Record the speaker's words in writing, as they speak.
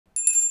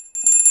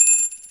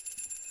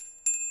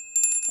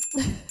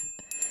Dinner.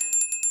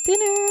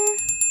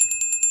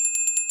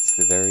 It's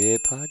the Very A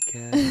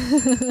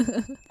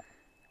podcast.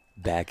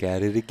 Back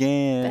at it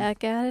again.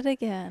 Back at it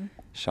again.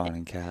 Sean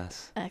and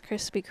Cass. At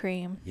Krispy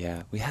Kreme.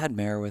 Yeah, we had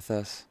Mare with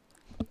us.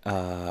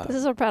 This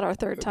is about our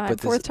third time.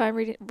 Fourth time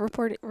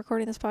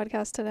recording this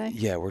podcast today.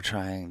 Yeah, we're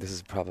trying. This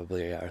is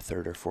probably our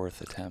third or fourth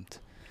attempt.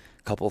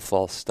 A couple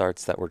false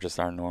starts that were just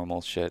our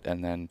normal shit,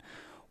 and then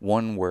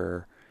one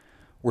where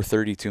we're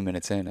 32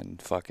 minutes in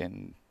and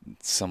fucking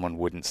someone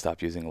wouldn't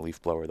stop using a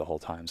leaf blower the whole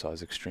time, so I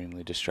was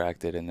extremely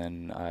distracted, and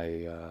then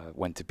I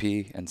went to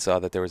pee and saw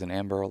that there was an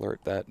Amber Alert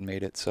that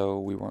made it so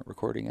we weren't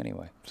recording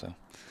anyway. So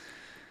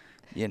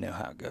you know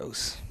how it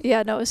goes.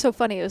 Yeah, no, it was so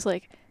funny. It was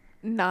like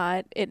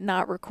not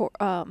record.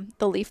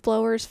 The leaf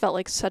blowers felt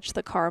like such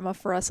the karma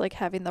for us, like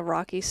having the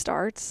rocky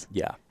starts.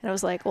 Yeah. And I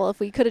was like, well,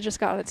 if we could have just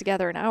gotten it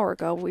together an hour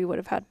ago, we would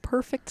have had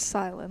perfect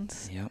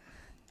silence. Yep.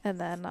 And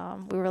then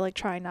we were like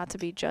trying not to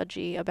be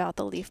judgy about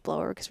the leaf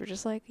blower because we're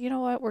just like, you know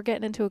what, we're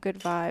getting into a good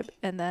vibe.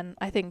 And then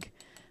I think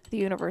the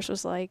universe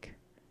was like,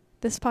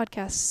 this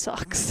podcast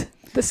sucks.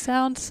 The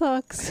sound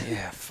sucks.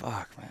 Yeah,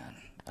 fuck, man.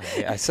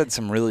 I said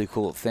some really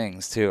cool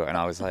things too, and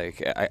I was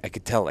like, I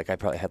could tell, like I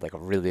probably had like a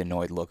really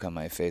annoyed look on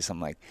my face.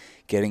 I'm like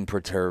getting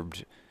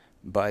perturbed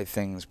by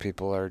things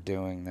people are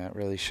doing that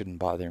really shouldn't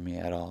bother me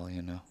at all,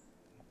 you know?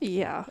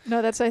 Yeah. No,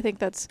 I think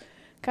that's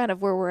kind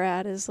of where we're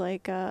at is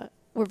like,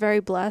 we're very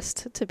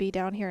blessed to be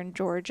down here in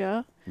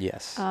Georgia.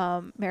 Yes.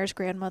 Mare's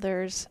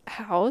grandmother's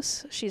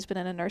house. She's been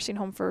in a nursing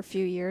home for a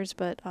few years,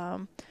 but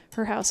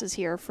her house is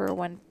here for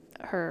when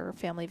her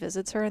family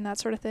visits her and that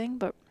sort of thing.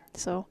 But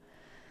so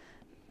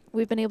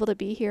we've been able to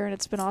be here, and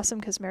it's been awesome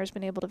because Mare's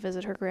been able to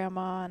visit her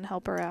grandma and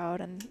help her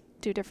out and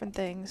do different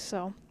things.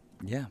 So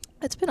yeah,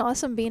 it's been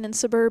awesome being in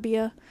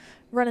suburbia,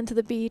 running to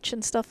the beach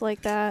and stuff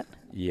like that.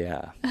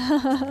 Yeah.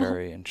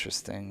 Very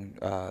interesting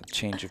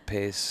change of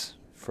pace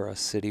for us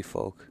city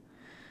folk.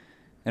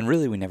 And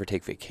really, we never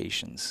take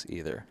vacations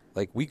either.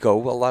 Like, we go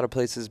a lot of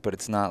places, but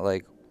it's not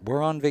like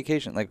we're on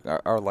vacation. Like,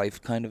 our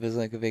life kind of is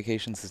like a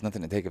vacation, so there's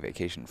nothing to take a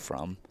vacation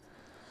from.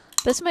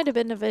 This might have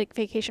been a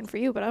vacation for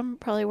you, but I'm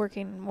probably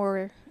working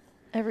more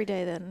every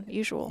day than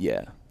usual.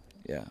 Yeah,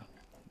 yeah.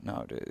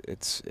 No,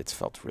 it's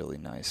felt really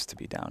nice to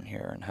be down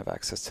here and have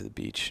access to the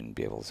beach and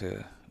be able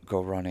to go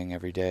running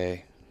every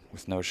day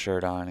with no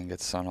shirt on and get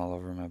sun all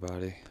over my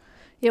body.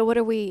 Yeah, what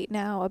are we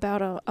now?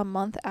 About a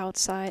month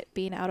outside,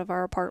 being out of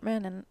our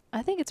apartment, and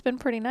I think it's been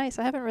pretty nice.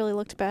 I haven't really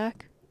looked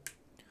back.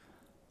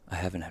 I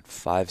haven't had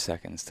 5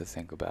 seconds to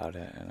think about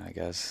it, and I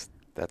guess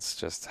that's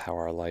just how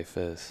our life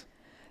is.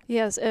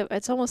 Yes,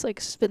 it's almost like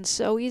it's been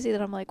so easy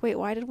that I'm like, wait,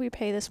 why did we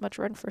pay this much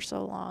rent for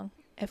so long?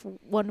 If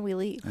when we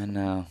leave, I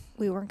know.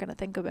 We weren't going to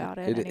think about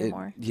it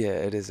anymore. Yeah,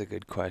 it is a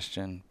good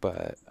question,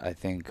 but I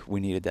think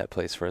we needed that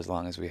place for as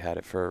long as we had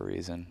it for a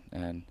reason,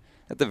 and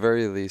at the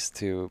very least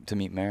to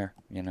meet Mare,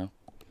 you know?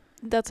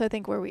 That's, I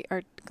think, where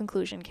our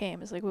conclusion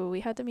came. Is like, well, we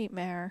had to meet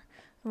Mare,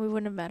 and we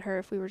wouldn't have met her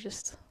if we were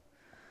just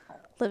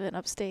living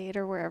upstate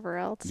or wherever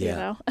else, you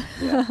know?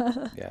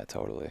 Yeah,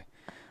 totally.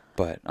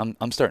 But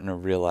I'm starting to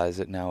realize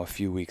it now, a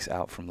few weeks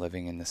out from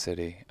living in the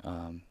city,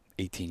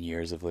 18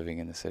 years of living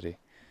in the city,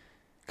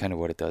 kind of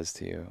what it does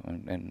to you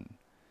and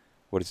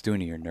what it's doing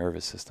to your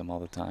nervous system all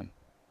the time.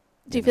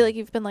 Do you feel like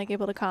you've been like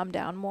able to calm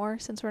down more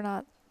since we're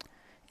not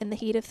in the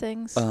heat of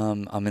things?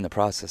 I'm in the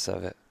process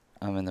of it.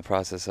 I'm in the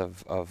process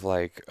of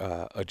like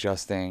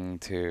adjusting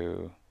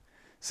to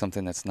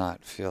something that's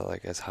not feel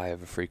like as high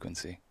of a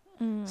frequency.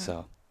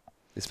 So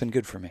it's been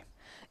good for me.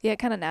 Yeah, it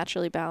kind of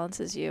naturally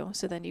balances you.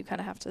 So then you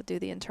kind of have to do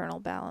the internal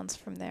balance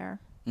from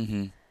there.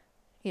 Mm-hmm.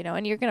 You know,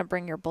 and you're going to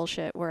bring your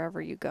bullshit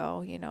wherever you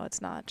go. You know,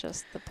 it's not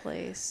just the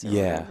place or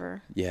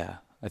whatever. Yeah.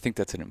 I think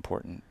that's an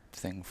important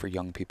thing for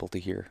young people to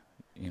hear,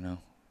 you know.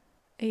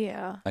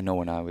 Yeah. I know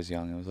when I was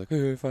young, I was like,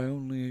 hey, if I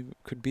only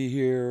could be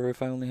here, or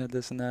if I only had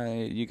this and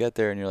that. You get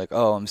there and you're like,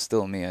 oh, I'm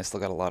still me. I still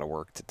got a lot of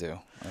work to do.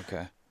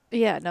 Okay.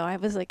 Yeah, no, I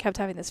was like, kept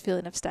having this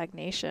feeling of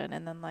stagnation.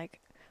 And then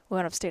like, we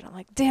went upstate. I'm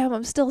like, damn,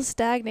 I'm still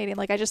stagnating.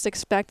 Like, I just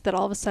expect that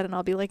all of a sudden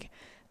I'll be like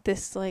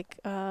this, like,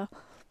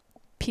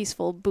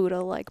 peaceful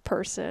Buddha-like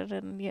person.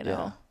 And, you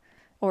know,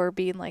 or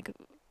being like,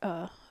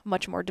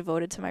 much more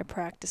devoted to my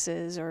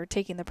practices or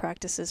taking the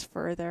practices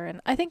further.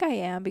 And I think I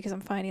am because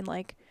I'm finding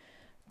like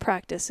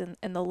practice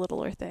in the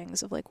littler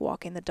things of like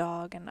walking the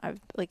dog, and I've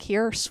like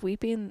here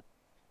sweeping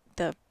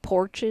the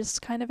porches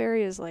kind of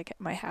area is like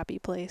my happy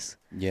place.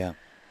 Yeah.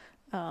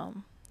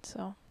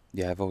 So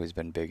yeah, I've always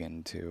been big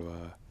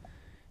into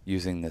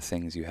using the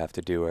things you have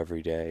to do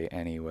every day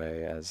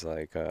anyway as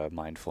like a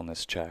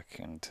mindfulness check,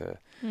 and to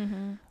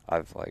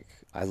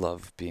I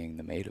love being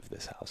the maid of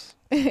this house.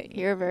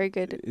 You're very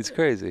good. It's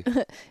crazy.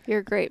 You're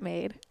a great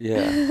maid.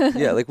 Yeah.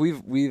 Yeah, like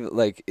we've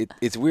like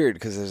it's weird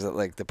because there's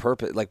like the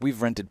purpose, like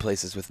we've rented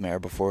places with Mare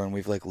before and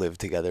we've like lived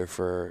together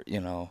for,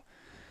 you know,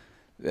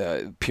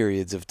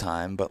 periods of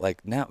time, but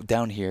like now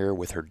down here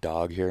with her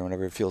dog here and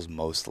whatever, it feels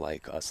most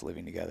like us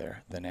living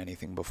together than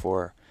anything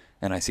before.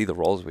 And I see the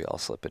roles we all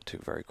slip into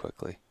very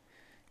quickly.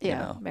 Yeah, you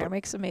know, Mare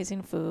makes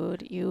amazing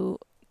food. You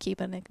keep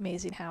an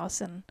amazing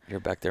house and You're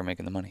back there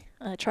making the money.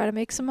 try to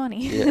make some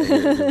money. Yeah,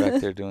 you're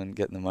back there getting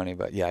the money.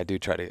 But yeah, I do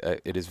try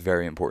to. It is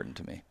very important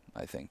to me,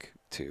 I think,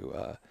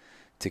 to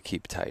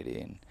keep tidy.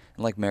 And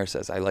like Mare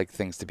says, I like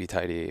things to be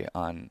tidy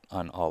on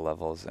all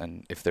levels.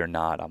 And if they're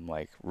not, I'm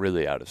like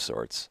really out of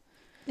sorts.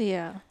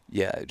 Yeah.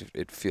 Yeah,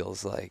 it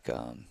feels like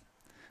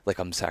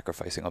I'm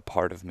sacrificing a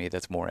part of me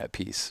that's more at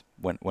peace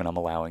when I'm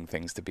allowing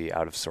things to be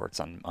out of sorts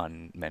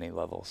on many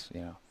levels.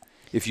 You know,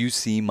 if you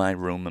see my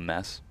room a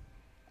mess,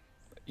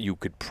 you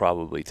could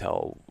probably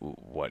tell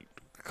what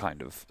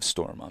kind of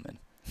storm I'm in.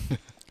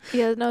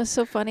 Yeah, no, it's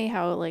so funny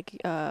how like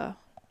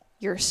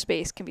your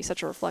space can be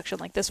such a reflection.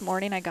 Like this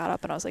morning I got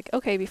up and I was like,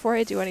 okay, before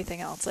I do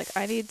anything else, like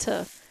I need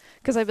to,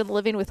 because I've been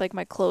living with like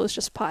my clothes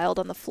just piled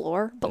on the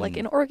floor, but like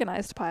in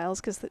organized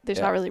piles because there's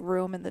not really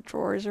room in the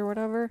drawers or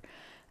whatever.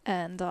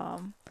 And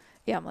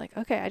yeah, I'm like,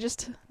 okay, I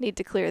just need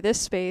to clear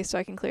this space so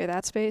I can clear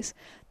that space.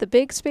 The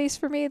big space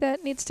for me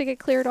that needs to get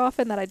cleared off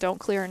and that I don't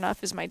clear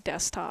enough is my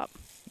desktop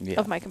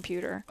of my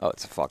computer. Oh,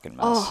 it's a fucking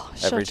mess. Oh,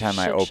 every time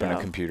I open show.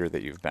 a computer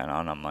that you've been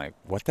on, I'm like,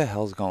 what the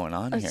hell's going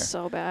on here? It's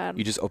so bad.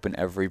 You just open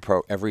every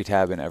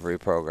tab in every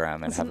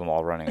program and have them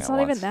all running at once. It's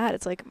not even that.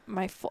 It's like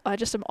I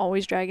just am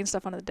always dragging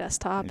stuff onto the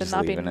desktop and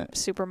not being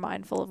super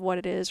mindful of what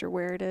it is or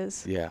where it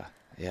is. Yeah.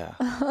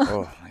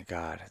 Oh my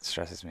God, it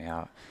stresses me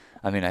out.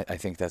 I mean, I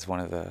think that's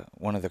one of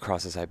the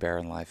crosses I bear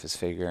in life is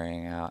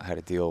figuring out how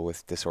to deal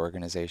with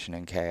disorganization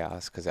and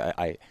chaos, because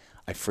I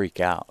freak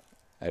out.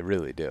 I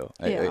really do.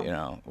 You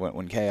know,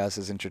 when chaos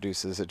is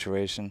introduced to the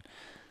situation,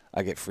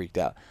 I get freaked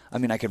out. I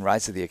mean, I can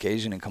rise to the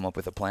occasion and come up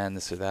with a plan,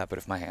 this or that, but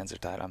if my hands are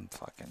tied, I'm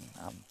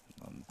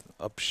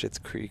up Shit's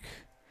Creek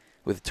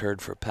with a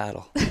turd for a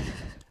paddle.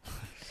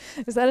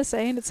 Is that a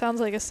saying? It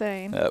sounds like a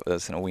saying.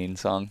 That's an Ween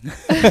song.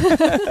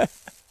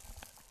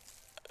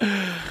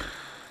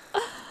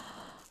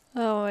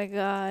 Oh my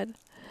God.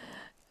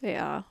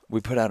 Yeah. We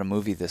put out a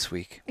movie this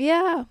week.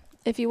 Yeah.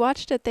 If you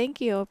watched it,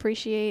 thank you.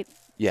 Appreciate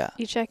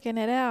you checking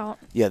it out.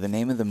 Yeah, the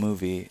name of the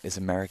movie is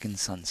American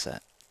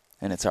Sunset,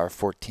 and it's our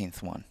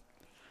 14th one.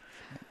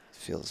 It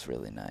feels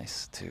really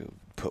nice to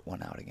put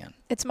one out again.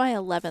 It's my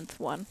 11th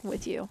one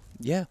with you.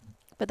 Yeah.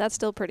 But that's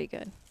still pretty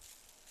good.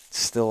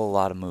 Still a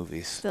lot of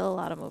movies. Still a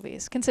lot of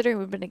movies. Considering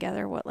we've been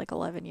together, like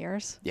 11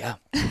 years? Yeah.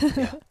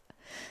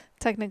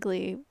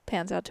 Technically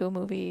pans out to a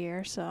movie a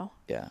year, so.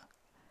 Yeah.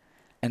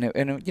 And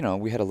you know,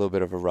 we had a little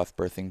bit of a rough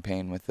birthing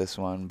pain with this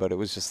one, but it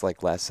was just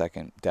like last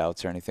second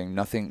doubts or anything.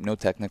 Nothing, no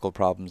technical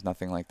problems,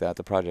 nothing like that.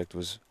 The project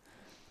was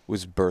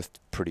birthed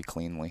pretty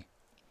cleanly.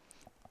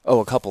 Oh,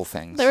 a couple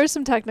things. There were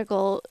some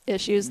technical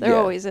issues. There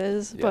always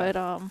is, but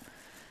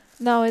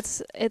no,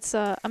 it's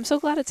I'm so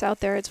glad it's out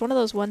there. It's one of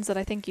those ones that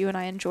I think you and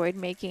I enjoyed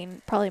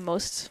making probably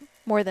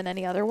more than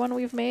any other one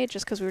we've made,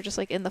 just because we were just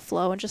like in the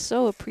flow and just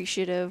so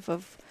appreciative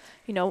of,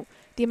 you know,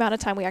 the amount of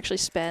time we actually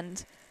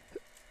spend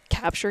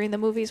capturing the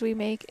movies we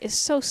make is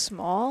so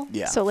small.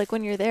 Yeah. So like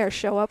when you're there,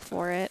 show up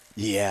for it.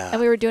 Yeah.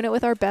 And we were doing it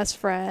with our best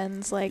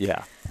friends, like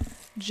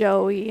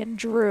Joey and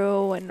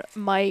Drew and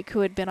Mike, who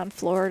had been on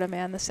Florida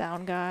Man, the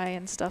sound guy,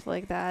 and stuff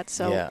like that.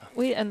 So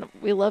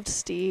we loved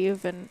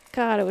Steve, and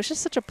God, it was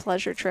just such a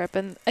pleasure trip.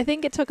 And I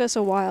think it took us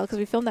a while because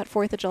we filmed that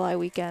 4th of July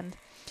weekend.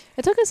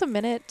 It took us a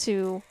minute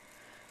to,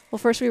 well,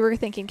 first we were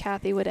thinking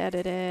Kathy would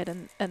edit it,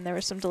 and there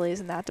were some delays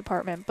in that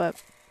department, but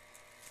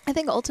I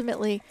think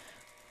ultimately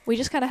we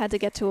just kind of had to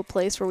get to a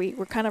place where we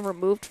were kind of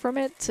removed from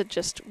it to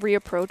just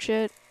reapproach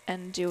it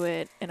and do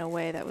it in a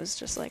way that was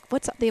just like,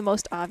 what's the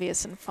most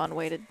obvious and fun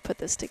way to put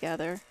this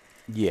together?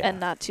 Yeah. And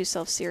not too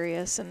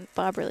self-serious. And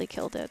Bob really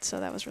killed it,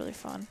 so that was really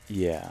fun.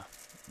 Yeah.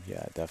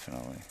 Yeah,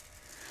 definitely.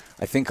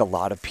 I think a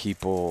lot of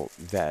people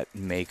that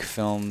make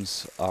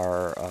films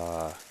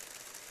are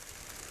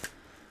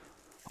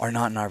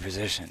not in our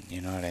position, you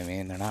know what I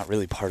mean? They're not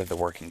really part of the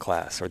working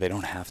class, or they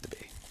don't have to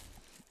be,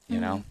 you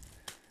know?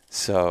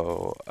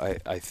 So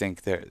I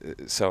think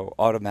so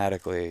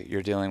automatically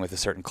you're dealing with a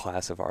certain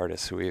class of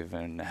artists who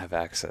even have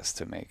access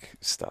to make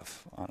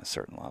stuff on a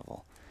certain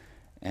level.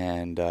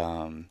 And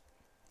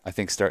I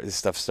think this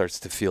stuff starts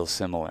to feel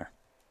similar.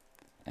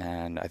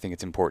 And I think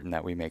it's important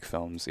that we make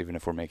films, even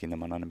if we're making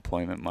them on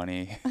unemployment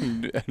money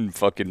and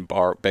fucking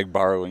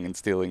borrowing and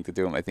stealing to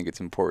do them. I think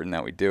it's important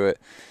that we do it,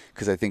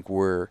 because I think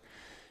we're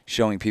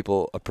showing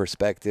people a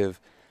perspective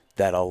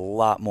that a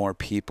lot more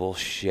people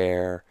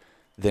share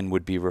than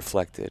would be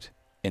reflected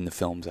in the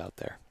films out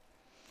there,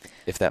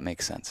 if that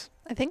makes sense.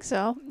 I think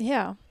so,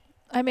 yeah.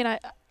 I mean,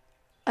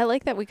 I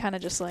like that we kind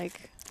of just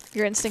like,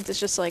 your instinct is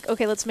just like,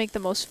 okay, let's make the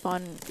most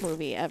fun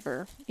movie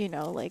ever, you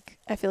know, like,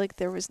 I feel like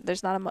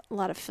there's not a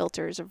lot of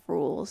filters of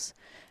rules,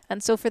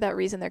 and so for that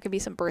reason there could be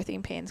some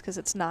birthing pains, because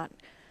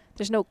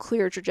there's no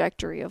clear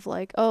trajectory of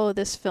like, oh,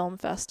 this film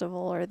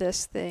festival or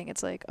this thing.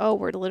 It's like, oh,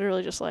 we're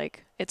literally just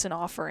like, it's an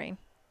offering,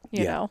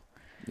 you know?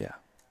 Yeah.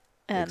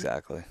 And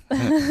exactly.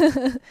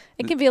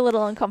 It can be a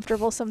little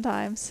uncomfortable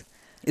sometimes.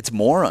 It's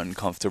more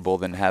uncomfortable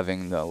than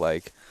having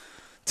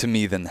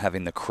than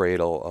having the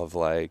cradle of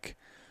like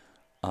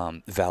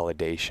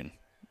validation,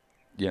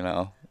 you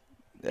know?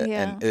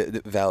 Yeah. And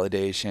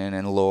validation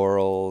and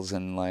laurels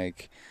and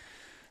like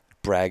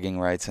bragging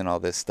rights and all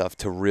this stuff,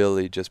 to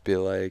really just be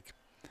like,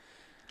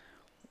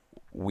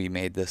 we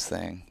made this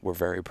thing. We're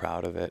very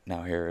proud of it.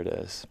 Now here it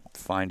is.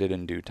 Find it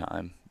in due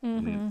time.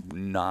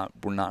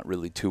 We're not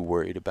really too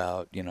worried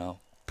about,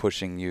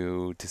 pushing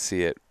you to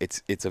see it.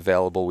 It's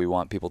available. We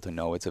want people to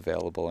know it's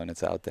available and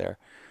it's out there.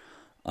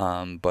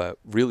 But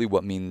really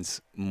what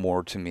means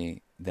more to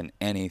me than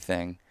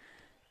anything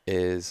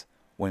is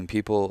when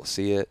people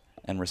see it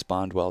and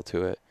respond well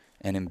to it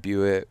and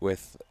imbue it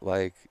with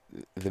like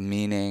the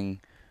meaning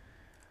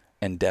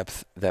and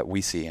depth that we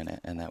see in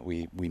it and that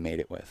we made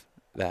it with.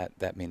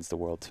 That means the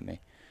world to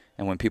me.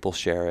 And when people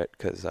share it,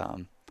 because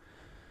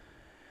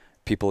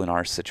people in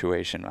our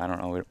situation, I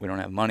don't know, we don't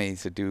have money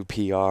to do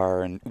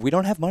PR, and we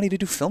don't have money to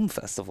do film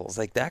festivals.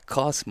 Like, that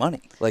costs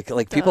money.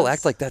 Like people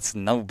act like that's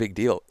no big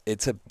deal.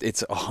 It's a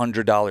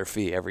 $100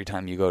 fee every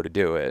time you go to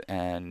do it.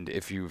 And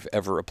if you've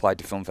ever applied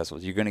to film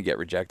festivals, you're going to get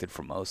rejected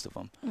from most of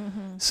them.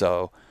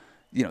 So,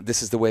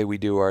 this is the way we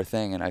do our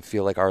thing. And I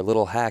feel like our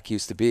little hack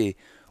used to be,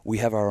 we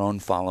have our own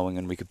following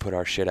and we could put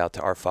our shit out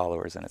to our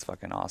followers, and it's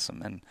fucking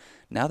awesome. And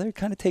now they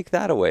kind of take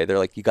that away. They're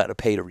like, you got to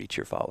pay to reach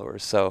your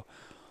followers. So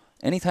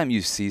anytime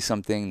you see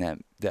something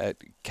that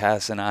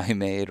Cass and I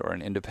made or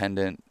an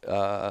independent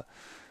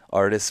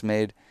artist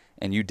made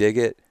and you dig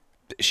it,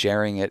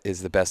 sharing it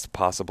is the best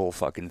possible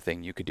fucking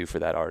thing you could do for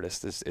that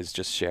artist, is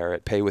just share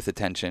it, pay with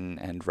attention,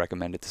 and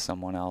recommend it to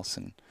someone else.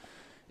 And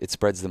it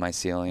spreads the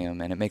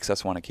mycelium, and it makes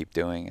us want to keep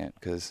doing it,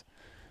 because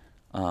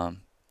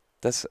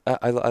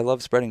I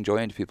love spreading joy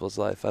into people's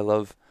life. I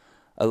love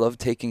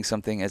taking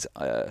something as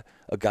a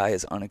guy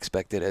as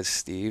unexpected as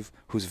Steve,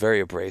 who's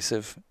very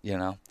abrasive,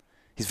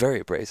 He's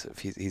very abrasive.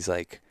 He's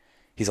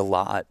a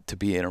lot to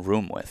be in a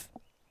room with.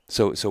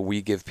 So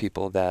we give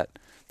people that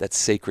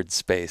sacred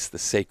space, the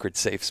sacred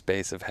safe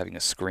space of having a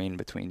screen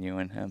between you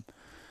and him.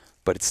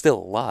 But it's still a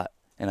lot,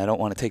 and I don't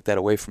want to take that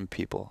away from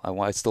people.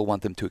 I still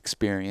want them to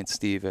experience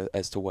Steve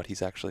as to what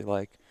he's actually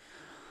like.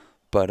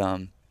 But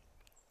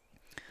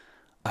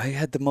I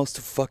had the most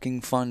fucking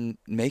fun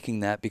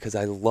making that, because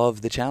I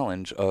love the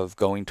challenge of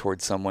going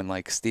towards someone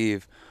like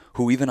Steve,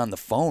 who even on the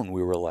phone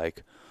we were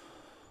like,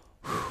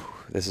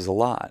 this is a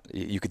lot.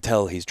 You could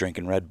tell he's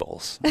drinking Red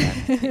Bulls.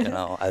 And,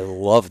 I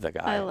love the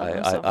guy.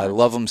 I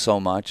love him so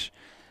much,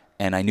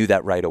 and I knew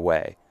that right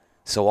away.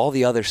 So all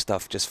the other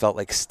stuff just felt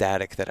like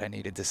static that I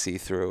needed to see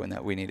through and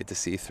that we needed to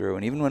see through.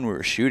 And even when we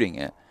were shooting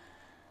it,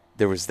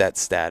 there was that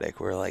static.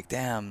 We were like,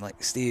 damn,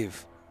 like,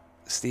 Steve,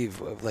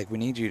 like, we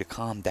need you to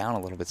calm down a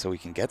little bit so we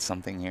can get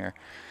something here.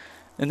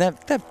 And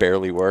that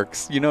barely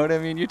works. You know what I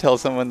mean? You tell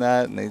someone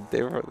that, and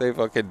they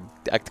fucking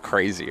act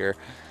crazier.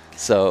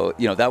 So,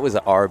 that was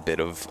our bit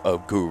of a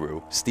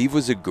guru. Steve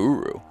was a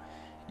guru.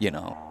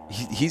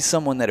 He's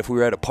someone that if we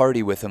were at a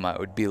party with him, I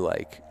would be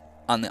like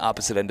on the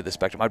opposite end of the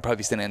spectrum. I'd probably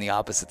be standing on the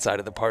opposite side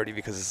of the party,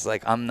 because it's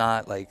like I'm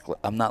not like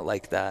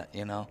that,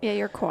 Yeah,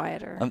 you're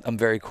quieter. I'm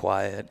very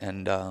quiet,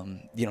 and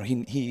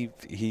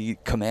he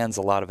commands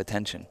a lot of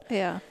attention.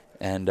 Yeah.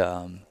 And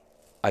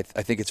I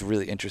think it's a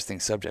really interesting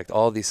subject.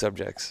 All these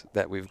subjects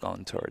that we've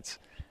gone towards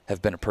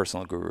have been a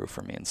personal guru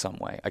for me in some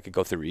way. I could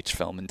go through each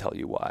film and tell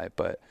you why,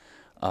 but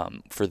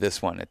for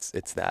this one,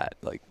 it's that.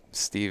 Like,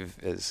 Steve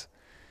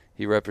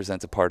he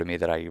represents a part of me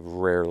that I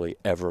rarely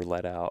ever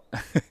let out.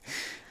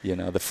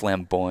 The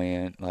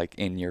flamboyant, like,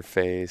 in your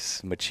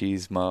face,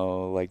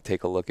 machismo, like,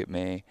 take a look at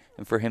me.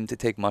 And for him to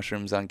take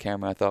mushrooms on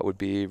camera, I thought would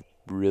be a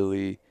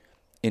really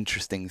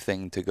interesting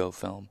thing to go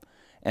film.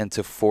 And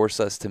to force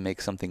us to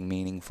make something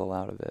meaningful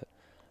out of it,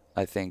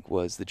 I think,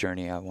 was the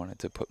journey I wanted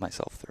to put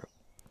myself through.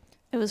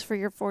 It was for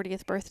your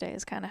 40th birthday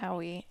is kind of how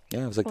we...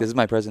 Yeah, I was like, this is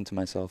my present to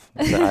myself.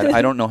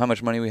 I don't know how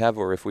much money we have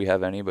or if we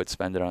have any, but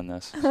spend it on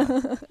this.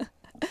 So.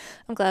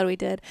 I'm glad we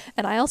did.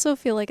 And I also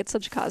feel like it's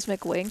such a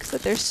cosmic wink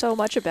that there's so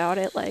much about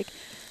it. Like,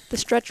 the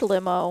stretch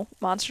limo,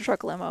 monster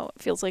truck limo,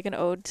 feels like an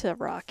ode to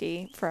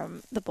Rocky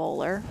from The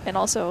Bowler. And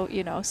also,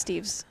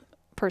 Steve's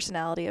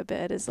personality a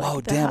bit is like, oh,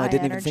 damn, I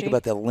didn't energy. even think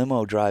about the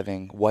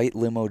white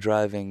limo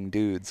driving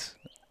dudes.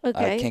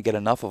 Okay. I can't get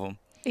enough of them.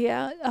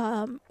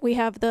 Yeah, we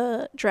have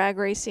the drag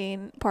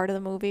racing part of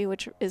the movie,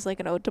 which is like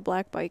an ode to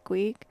Black Bike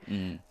Week.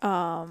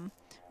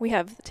 We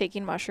have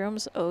Taking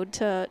Mushrooms, ode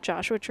to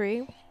Joshua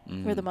Tree,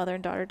 where the mother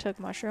and daughter took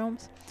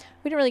mushrooms.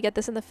 We didn't really get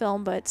this in the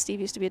film, but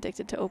Steve used to be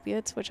addicted to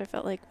opiates, which I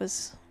felt like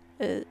was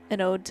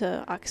an ode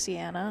to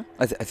Oxyana.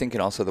 I think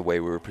and also the way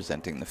we were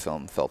presenting the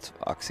film felt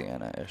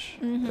Oxyana-ish,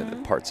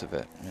 the parts of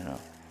it,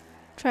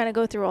 Trying to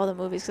go through all the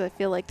movies because I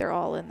feel like they're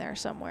all in there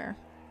somewhere.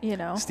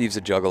 Steve's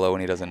a juggalo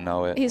and he doesn't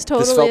know it. He's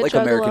totally This felt a like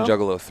juggalo. American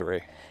Juggalo 3.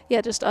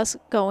 Yeah, just us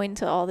going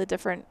to all the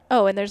different...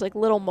 Oh, and there's like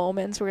little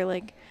moments where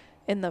like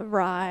in the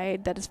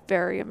ride that is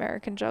very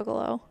American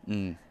Juggalo.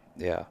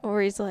 Yeah. Where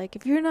he's like,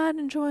 if you're not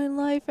enjoying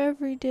life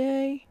every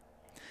day,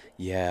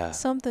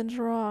 something's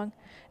wrong.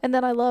 And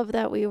then I love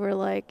that we were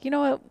like, you know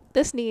what?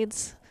 This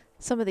needs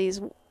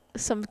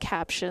some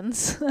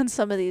captions and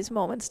some of these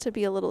moments to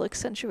be a little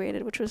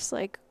accentuated, which was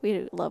like,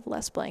 we love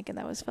Les Blank, and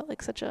that felt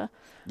like such a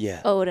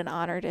ode and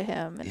honor to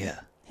him. And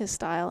his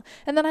style.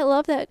 And then I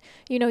love that,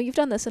 you know, you've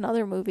done this in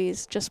other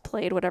movies, just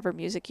played whatever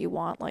music you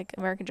want. Like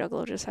American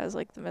Juggalo just has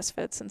like the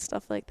Misfits and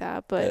stuff like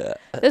that. But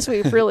this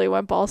week really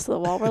went balls to the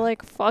wall. We're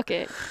like, fuck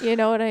it. You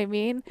know what I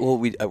mean? Well,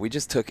 we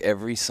just took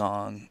every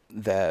song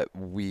that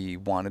we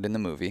wanted in the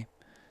movie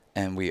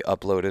and we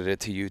uploaded it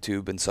to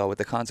YouTube and saw what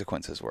the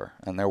consequences were.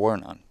 And there were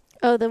none.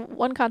 Oh, the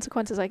one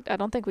consequence is I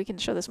don't think we can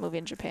show this movie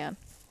in Japan.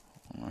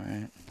 All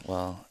right.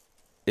 Well,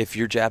 if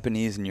you're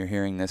Japanese and you're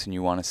hearing this and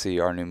you want to see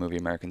our new movie,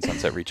 American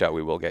Sunset, reach out.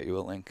 We will get you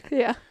a link.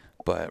 Yeah.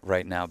 But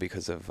right now,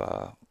 because of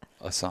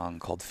a song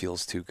called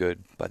Feels Too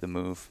Good by The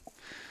Move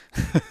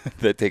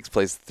that takes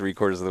place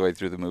 3/4 of the way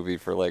through the movie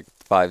for like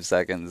 5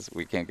 seconds,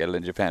 we can't get it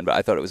in Japan. But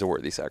I thought it was a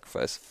worthy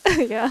sacrifice.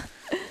 Yeah.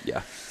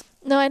 Yeah.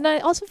 No, and I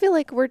also feel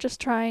like we're just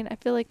trying. I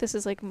feel like this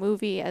is like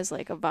movie as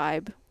like a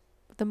vibe.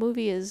 The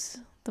movie is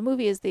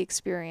the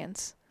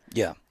experience.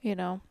 Yeah. You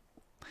know.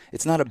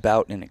 It's not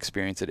about an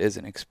experience. It is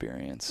an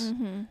experience.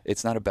 Mm-hmm.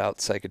 It's not about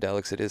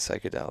psychedelics. It is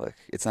psychedelic.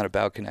 It's not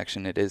about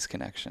connection. It is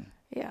connection.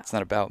 Yeah. It's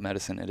not about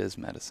medicine. It is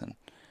medicine.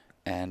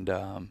 And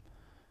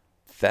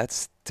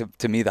that's,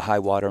 to me, the high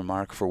water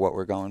mark for what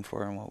we're going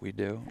for and what we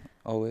do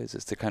always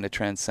is to kind of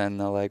transcend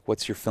the, like,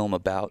 what's your film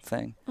about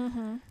thing?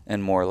 Mm-hmm.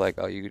 And more like,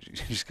 oh, you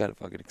just got to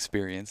fucking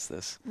experience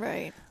this.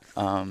 Right.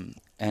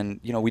 And,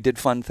 you know, we did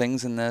fun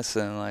things in this.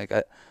 And, like,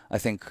 I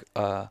think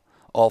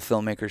all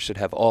filmmakers should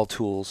have all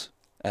tools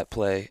at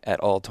play at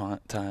all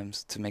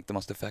times to make the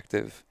most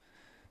effective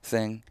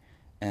thing.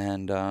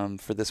 And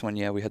for this one,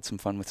 yeah, we had some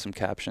fun with some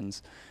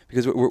captions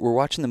because we're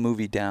watching the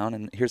movie down,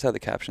 and here's how the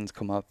captions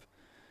come up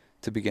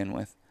to begin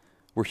with.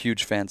 We're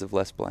huge fans of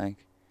Les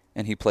Blank,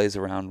 and he plays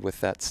around with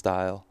that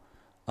style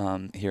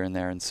here and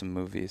there in some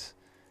movies.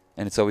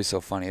 And it's always so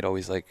funny. It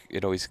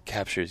always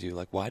captures you.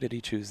 Like, why did he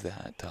choose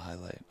that to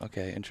highlight?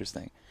 Okay,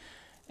 interesting.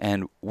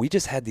 And we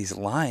just had these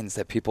lines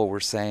that people were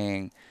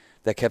saying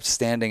that kept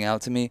standing out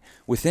to me.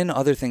 Within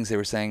other things they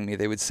were saying to me,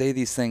 they would say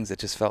these things that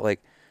just felt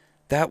like,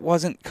 that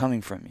wasn't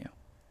coming from you.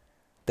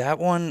 That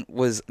one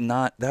was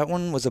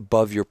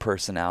above your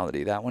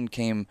personality. That one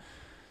came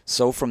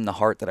so from the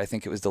heart that I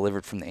think it was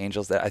delivered from the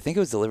angels, that I think it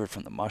was delivered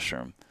from the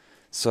mushroom.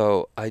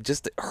 So I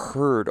just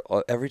heard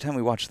every time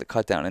we watched the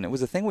cut down, and it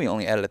was a thing we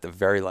only added at the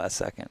very last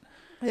second.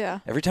 Yeah.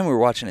 Every time we were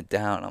watching it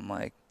down, I'm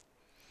like,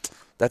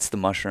 that's the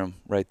mushroom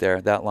right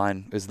there. That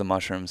line is the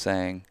mushroom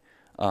saying,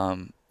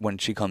 when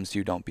she comes to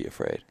you, don't be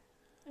afraid.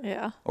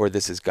 Yeah. Or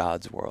this is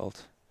God's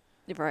world.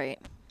 Right.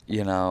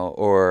 You know,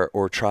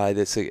 or try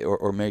this,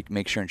 or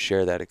make sure and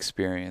share that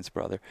experience,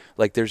 brother.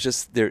 Like there's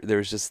just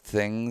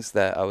things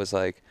that I was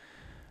like,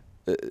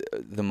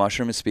 the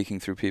mushroom is speaking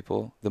through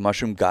people. The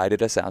mushroom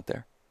guided us out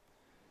there.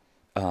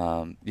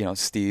 You know,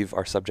 Steve,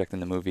 our subject in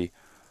the movie,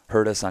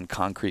 heard us on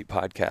Concrete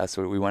podcast.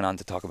 We went on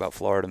to talk about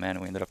Florida Man,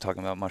 and we ended up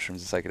talking about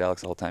mushrooms and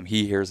psychedelics the whole time.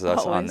 He hears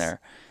us on there,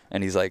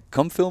 and he's like,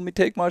 "Come film me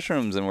take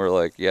mushrooms," and we're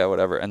like, "Yeah,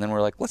 whatever." And then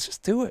we're like, "Let's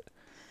just do it."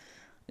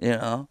 You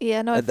know?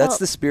 Yeah, no, That's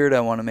the spirit I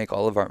want to make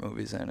all of our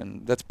movies in,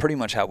 and that's pretty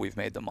much how we've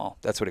made them all.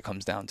 That's what it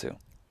comes down to.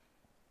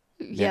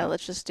 Yeah,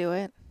 let's just do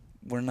it.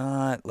 We're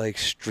not like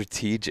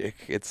strategic.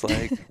 It's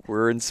like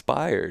we're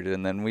inspired,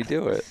 and then we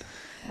do it.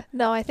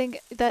 No, I think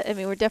that, I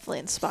mean, we're definitely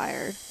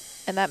inspired,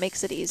 and that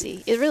makes it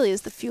easy. It really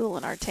is the fuel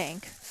in our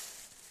tank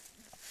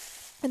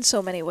in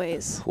so many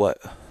ways. What?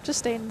 Just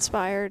staying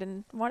inspired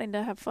and wanting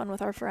to have fun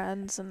with our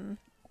friends and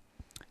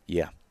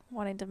Yeah.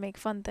 wanting to make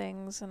fun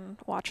things and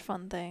watch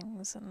fun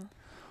things. And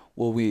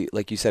well,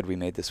 like you said, we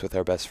made this with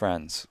our best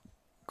friends.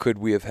 Could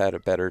we have had a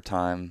better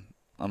time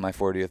on my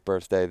 40th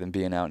birthday than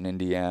being out in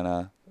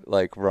Indiana,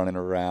 like running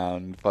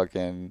around,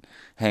 fucking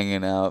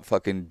hanging out,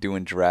 fucking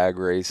doing drag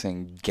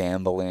racing,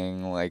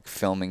 gambling, like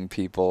filming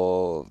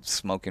people,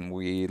 smoking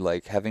weed,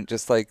 like having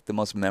just like the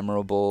most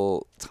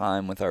memorable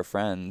time with our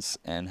friends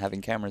and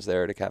having cameras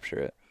there to capture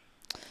it?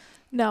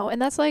 No,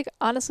 and that's like,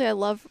 honestly, I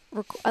love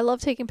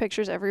taking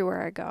pictures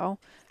everywhere I go.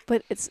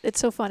 But it's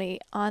so funny.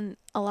 On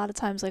a lot of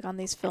times, like on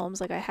these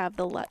films, like I have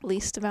the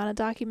least amount of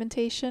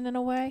documentation in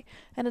a way,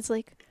 and it's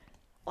like,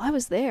 well, I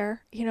was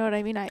there. You know what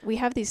I mean? We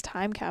have these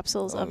time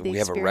capsules of the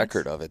experience. We have a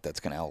record of it that's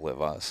gonna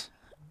outlive us.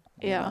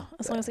 Yeah,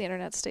 as long as the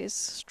internet stays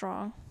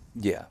strong.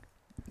 Yeah,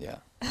 yeah.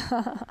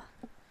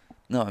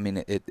 No, I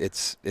mean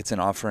it's an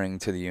offering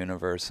to the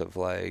universe of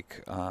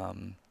like. I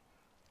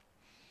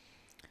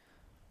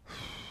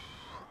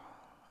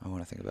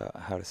want to think about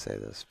how to say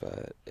this,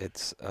 but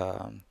it's.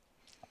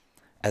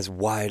 As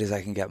wide as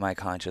I can get my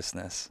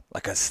consciousness,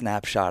 like a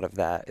snapshot of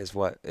that is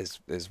what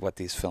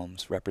these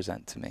films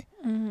represent to me.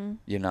 Mm-hmm.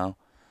 You know,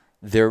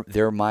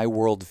 they're my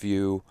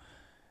worldview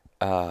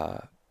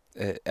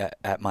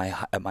at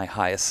my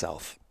highest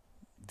self.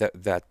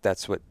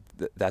 That's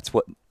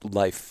what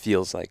life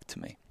feels like to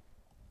me.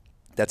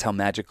 That's how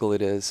magical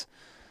it is.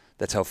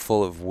 That's how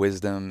full of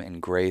wisdom and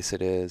grace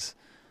it is.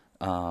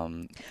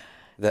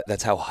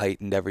 That's how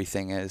heightened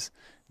everything is.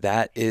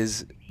 That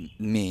is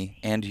me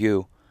and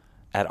you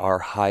at our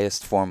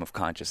highest form of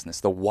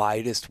consciousness, the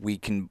widest we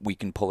can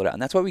pull it out.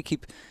 And that's why we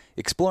keep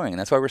exploring, and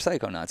that's why we're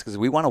psychonauts, because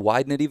we want to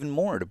widen it even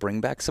more to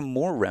bring back some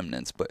more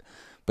remnants. But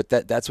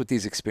that's what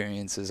these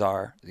experiences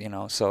are, you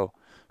know. So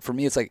for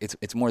me, it's like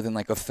it's more than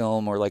like a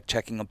film or like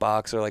checking a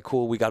box or like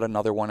cool, we got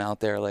another one out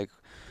there. Like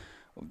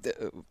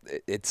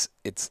it's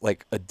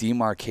like a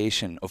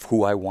demarcation of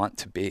who I want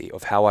to be,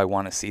 of how I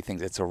want to see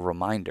things. It's a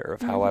reminder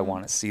of how I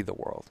want to see the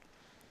world.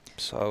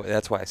 So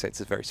that's why I say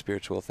it's a very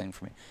spiritual thing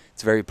for me.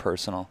 It's very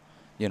personal.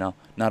 You know,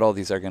 not all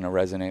these are going to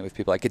resonate with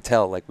people. I could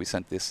tell, like, we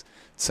sent this to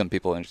some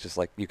people, and it's just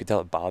like, you could tell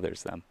it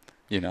bothers them,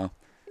 you know?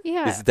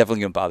 Yeah. This is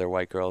definitely going to bother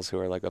white girls who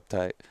are, like,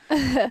 uptight.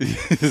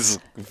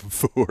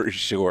 For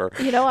sure.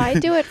 You know, I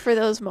do it for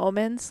those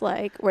moments,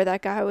 like, where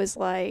that guy was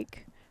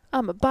like,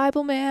 I'm a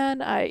Bible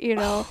man,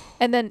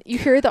 and then you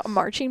hear the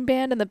marching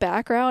band in the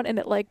background, and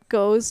it, like,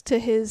 goes to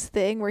his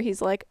thing where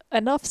he's like,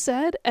 enough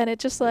said, and it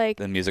just, like...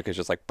 The music is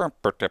just like...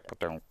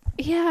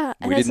 Yeah.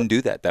 We didn't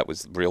do that. That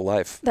was real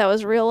life. That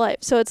was real life.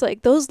 So it's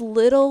like those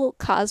little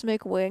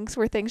cosmic winks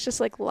where things just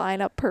like line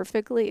up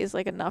perfectly is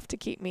like enough to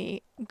keep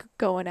me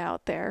going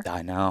out there.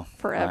 I know.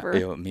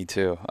 Forever. Me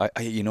too.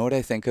 You know what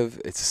I think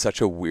of? It's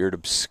such a weird,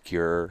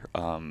 obscure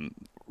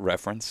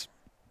reference,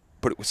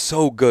 but it was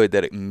so good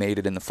that it made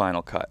it in the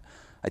final cut.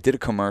 I did a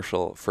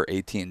commercial for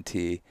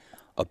AT&T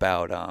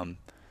about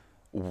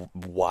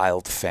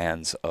wild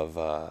fans of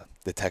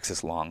the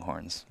Texas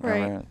Longhorns.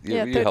 Right.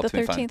 You the helped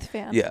me 13th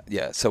fan.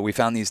 Yeah. So we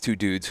found these two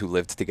dudes who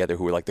lived together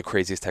who were like the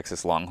craziest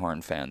Texas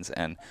Longhorn fans.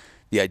 And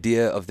the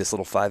idea of this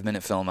little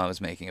 5-minute film I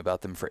was making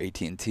about them for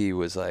AT&T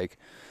was like,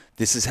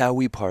 this is how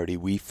we party.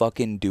 We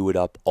fucking do it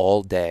up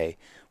all day.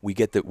 We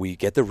get the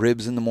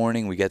ribs in the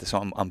morning.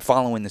 So I'm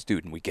following this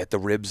dude, and we get the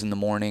ribs in the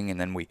morning, and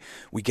then we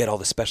get all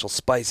the special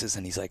spices,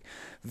 and he's like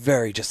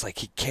very just like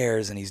he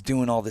cares, and he's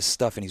doing all this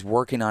stuff, and he's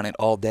working on it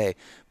all day.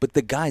 But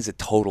the guy's a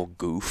total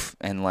goof,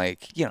 and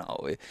like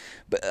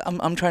but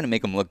I'm trying to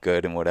make him look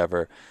good and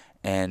whatever.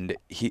 And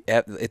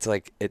it's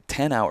like a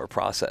 10-hour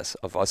process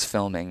of us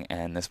filming,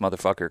 and this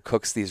motherfucker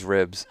cooks these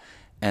ribs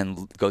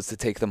and goes to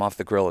take them off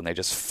the grill, and they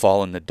just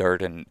fall in the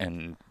dirt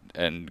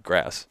and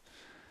grass.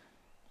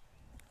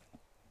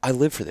 I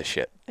live for this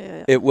shit.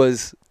 Yeah. It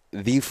was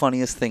the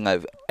funniest thing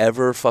I've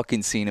ever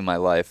fucking seen in my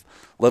life,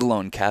 let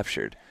alone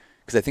captured.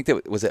 Because I think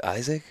was it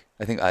Isaac?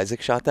 I think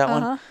Isaac shot that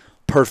one.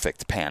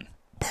 Perfect pan.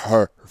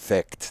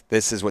 Perfect.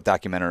 This is what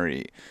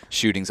documentary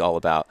shooting's all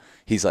about.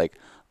 He's like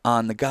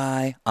on the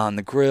guy, on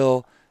the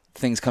grill,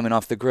 things coming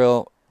off the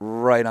grill,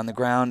 right on the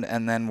ground,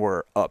 and then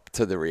we're up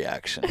to the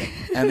reaction.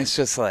 And it's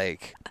just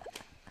like,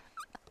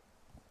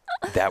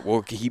 that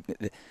will keep,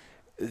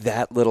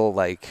 that little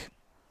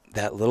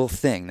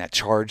thing, that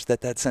charge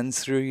that sends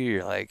through you,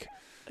 you're like,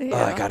 oh,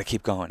 I got to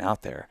keep going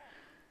out there.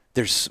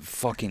 There's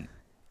fucking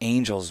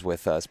angels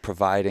with us,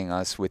 providing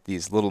us with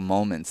these little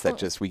moments that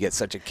just we get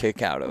such a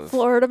kick out of.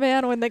 Florida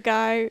man, when the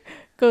guy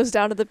goes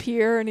down to the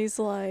pier and he's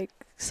like,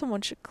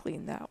 someone should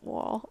clean that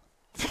wall.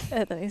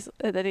 And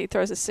then he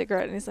throws a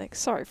cigarette and he's like,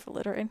 sorry for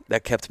littering.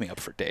 That kept me up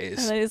for days.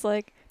 And then he's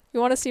like, you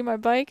want to see my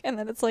bike? And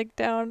then it's like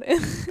down.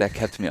 That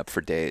kept me up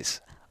for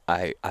days.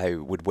 I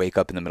would wake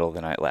up in the middle of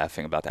the night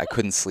laughing about that. I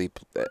couldn't sleep.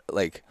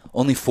 Like,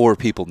 only 4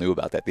 people knew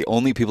about that. The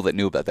only people that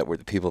knew about that were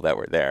the people that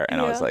were there.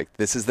 And I was like,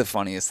 this is the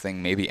funniest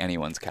thing maybe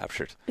anyone's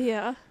captured.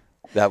 Yeah.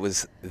 That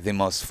was the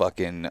most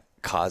fucking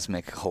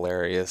cosmic,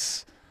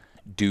 hilarious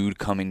dude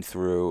coming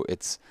through.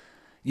 It's,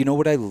 you know,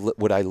 what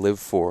I live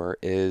for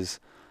is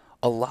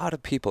a lot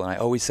of people, and I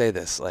always say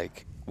this,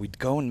 like, we'd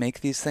go and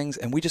make these things,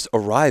 and we just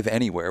arrive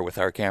anywhere with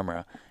our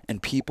camera,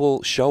 and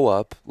people show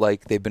up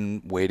like they've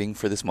been waiting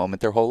for this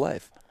moment their whole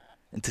life.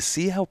 And to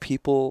see how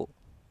people,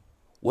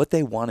 what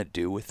they want to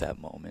do with that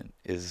moment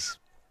is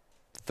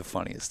the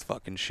funniest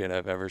fucking shit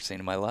I've ever seen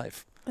in my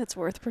life. It's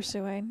worth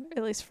pursuing,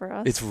 at least for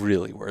us. It's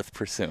really worth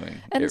pursuing.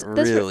 And it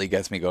really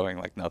gets me going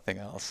like nothing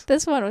else.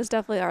 This one was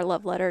definitely our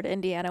love letter to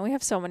Indiana. We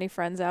have so many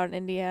friends out in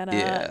Indiana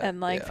and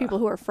people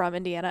who are from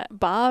Indiana.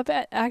 Bob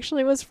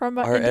actually was from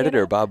our Indiana.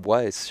 Editor, Bob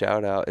Weiss,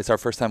 shout out. It's our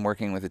first time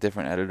working with a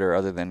different editor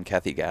other than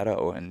Kathy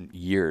Gatto in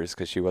years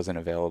because she wasn't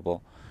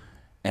available.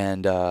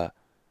 And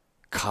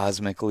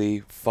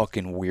cosmically,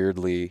 fucking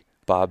weirdly,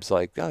 Bob's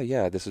like, oh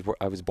yeah, this is where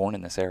I was born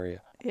in this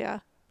area.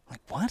 Yeah.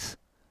 Like, what?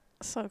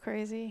 So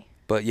crazy.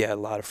 But yeah, a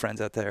lot of friends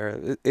out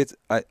there.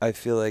 I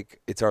feel like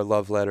it's our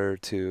love letter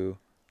to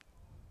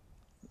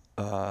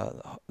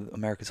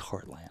America's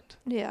heartland.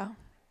 Yeah.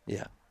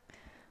 Yeah.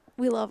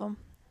 We love them.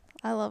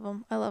 I love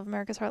them. I love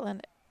America's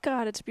heartland.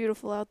 God, it's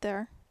beautiful out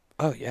there.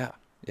 Oh yeah,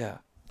 yeah.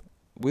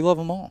 We love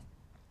them all.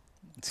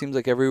 It seems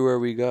like everywhere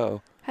we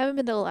go. Haven't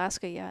been to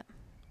Alaska yet.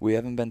 We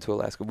haven't been to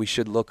Alaska. We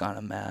should look on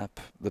a map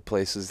the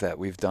places that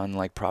we've done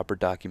like proper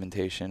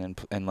documentation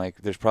and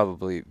like there's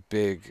probably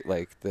big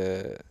like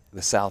the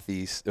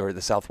southeast or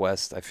the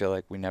southwest. I feel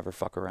like we never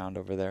fuck around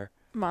over there.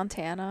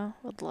 Montana.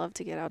 Would love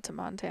to get out to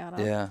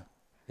Montana. Yeah,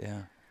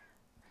 yeah.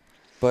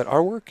 But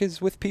our work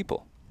is with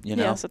people, you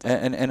know. Yes,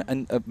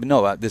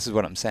 no, this is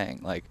what I'm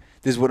saying. Like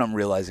this is what I'm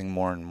realizing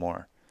more and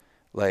more.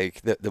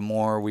 Like the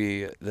more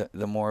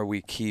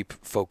we keep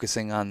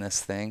focusing on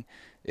this thing,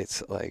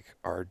 it's like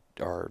our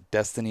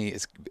destiny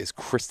is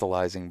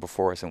crystallizing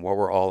before us, and what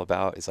we're all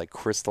about is like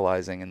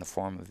crystallizing in the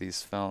form of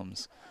these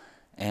films.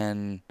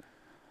 And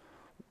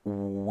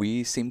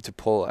we seem to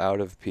pull out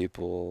of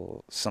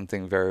people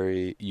something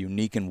very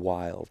unique and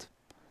wild.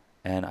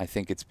 And I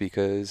think it's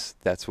because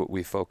that's what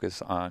we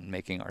focus on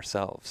making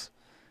ourselves.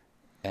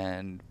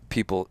 And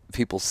people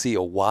see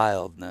a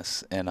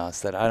wildness in us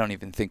that I don't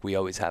even think we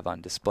always have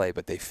on display,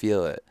 but they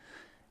feel it.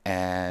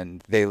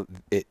 And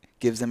it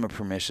gives them a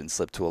permission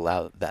slip to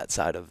allow that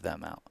side of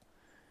them out.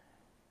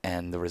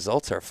 And the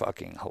results are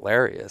fucking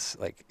hilarious,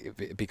 like,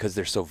 because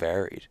they're so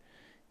varied,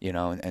 you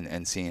know,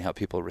 and seeing how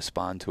people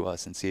respond to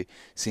us and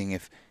seeing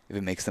if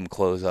it makes them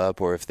close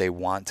up, or if they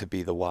want to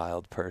be the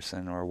wild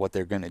person, or what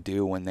they're going to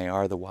do when they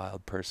are the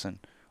wild person,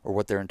 or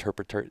what their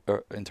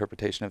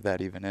interpretation of that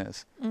even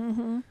is.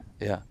 Mm-hmm.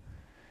 Yeah.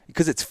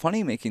 Because it's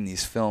funny making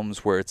these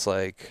films where it's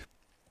like,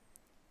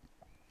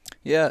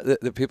 yeah,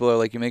 the people are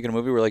like, you making a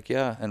movie? We're like,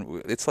 yeah.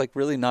 And it's like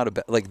really not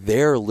about, like,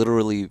 they're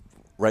literally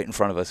right in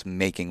front of us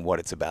making what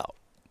it's about.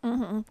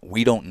 Mm-hmm.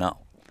 We don't know.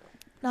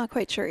 Not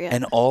quite sure yet.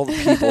 And all the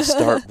people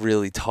start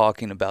really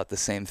talking about the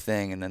same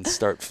thing, and then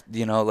start,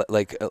 you know,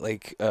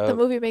 the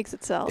movie makes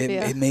itself.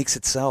 It makes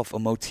itself. A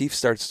motif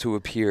starts to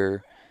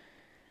appear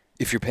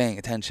if you're paying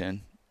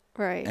attention.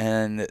 Right.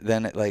 And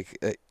then like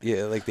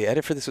the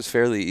edit for this was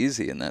fairly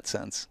easy in that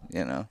sense,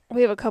 you know.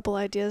 We have a couple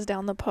ideas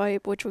down the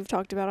pipe, which we've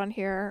talked about on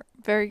here.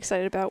 Very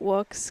excited about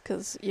Wooks,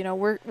 because, you know,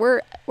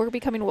 we're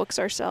becoming Wooks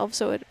ourselves,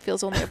 so it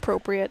feels only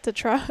appropriate to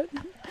try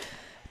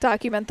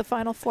document the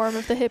final form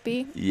of the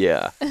hippie.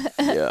 Yeah.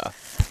 Yeah.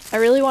 I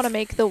really want to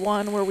make the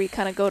one where we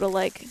kind of go to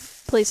like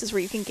places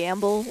where you can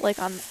gamble, like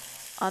on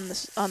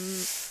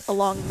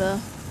along the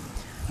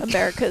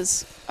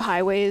America's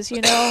highways,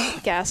 you know,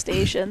 gas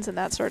stations and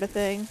that sort of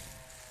thing.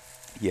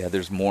 Yeah,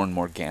 there's more and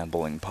more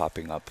gambling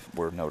popping up,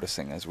 we're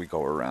noticing, as we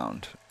go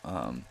around.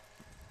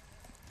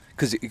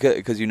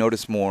 Because you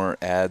notice more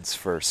ads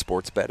for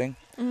sports betting,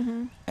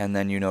 Mm-hmm. and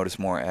then you notice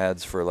more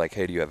ads for like,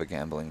 hey, do you have a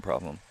gambling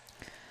problem?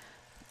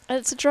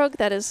 It's a drug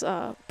that is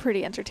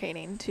pretty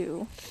entertaining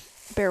to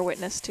bear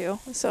witness to.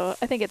 So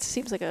I think it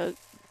seems like a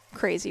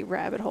crazy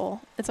rabbit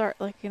hole. It's art,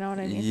 like, you know what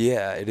I mean?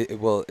 Yeah,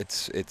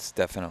 it's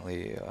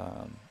definitely.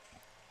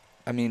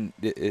 I mean,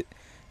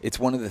 it's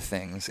one of the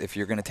things. If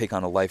you're going to take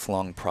on a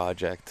lifelong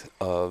project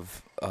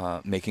of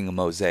making a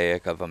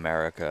mosaic of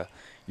America,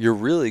 you're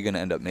really going to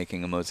end up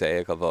making a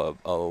mosaic of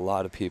a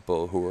lot of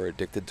people who are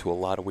addicted to a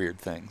lot of weird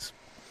things.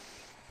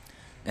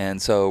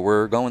 And so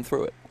we're going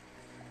through it.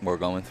 We're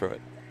going through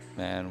it.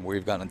 And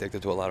we've gotten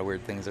addicted to a lot of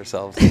weird things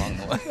ourselves along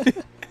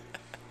the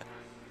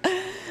way.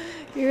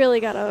 You really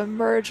got to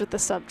merge with the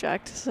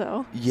subject,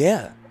 so.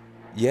 Yeah.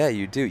 Yeah,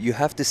 you do. You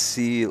have to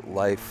see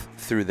life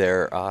through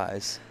their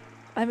eyes.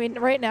 I mean,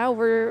 right now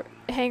we're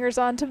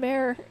hangers-on to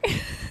Mare.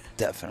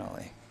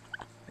 Definitely.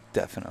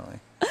 Definitely.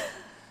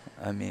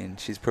 I mean,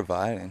 she's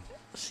providing.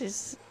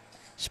 She's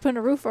putting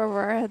a roof over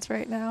our heads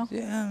right now.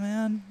 Yeah,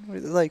 man.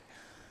 Like,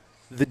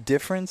 the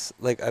difference,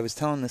 like, I was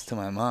telling this to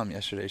my mom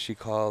yesterday. She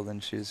called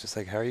and she was just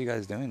like, how are you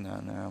guys doing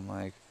down there? I'm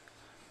like,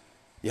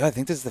 yeah, I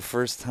think this is the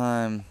first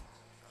time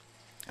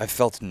I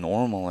felt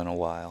normal in a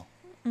while.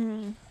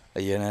 Mm.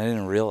 Yeah, and I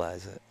didn't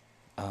realize it.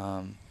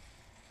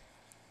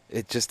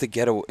 It just to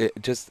get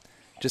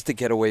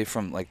away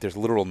from, like, there's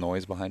literal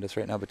noise behind us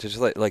right now, but just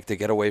like to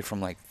get away from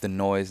like the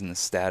noise and the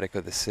static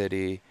of the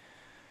city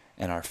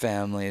and our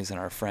families and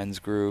our friends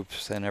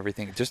groups and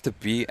everything, just to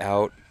be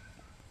out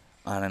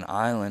on an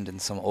island in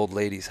some old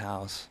lady's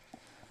house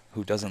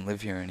who doesn't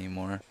live here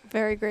anymore.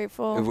 Very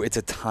grateful. It's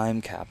a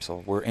time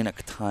capsule. We're in a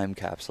time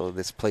capsule.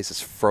 This place is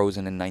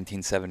frozen in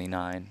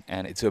 1979,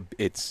 and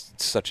it's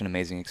such an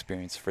amazing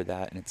experience for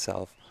that in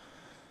itself.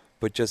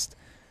 But just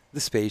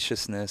the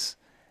spaciousness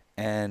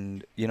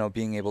and, you know,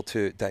 being able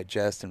to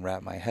digest and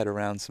wrap my head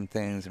around some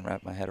things and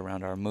wrap my head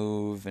around our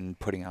move and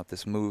putting out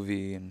this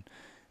movie and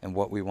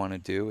what we want to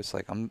do. It's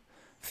like I'm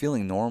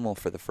feeling normal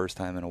for the first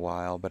time in a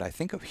while, but I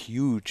think a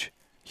huge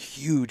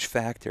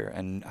factor,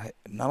 and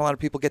not a lot of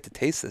people get to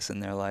taste this in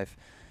their life,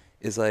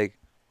 is like,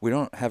 we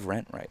don't have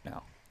rent right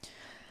now,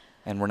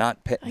 and we're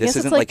not this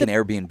isn't like an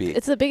Airbnb.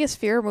 It's the biggest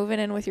fear, moving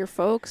in with your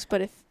folks,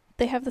 but if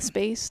they have the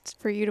space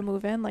for you to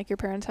move in, like your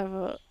parents have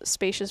a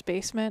spacious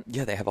basement.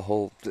 Yeah, they have a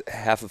whole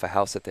half of a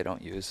house that they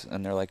don't use,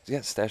 and they're like,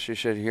 yeah, stash your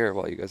shit here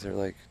while you guys are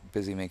like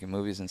busy making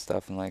movies and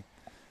stuff. And like,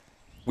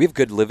 we have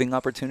good living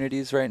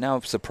opportunities right now,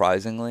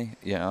 surprisingly,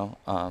 you know.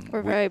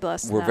 We're very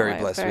blessed. We're very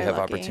blessed. Very we have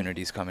lucky.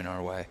 opportunities coming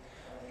our way.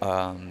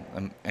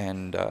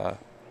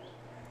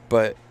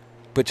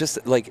 But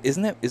just like,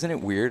 isn't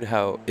it weird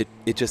how it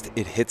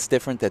hits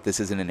different that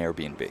this isn't an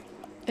Airbnb?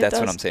 That's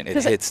what I'm saying.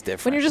 It hits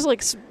different. When you're just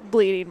like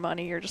bleeding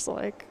money, you're just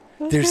like,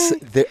 okay.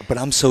 But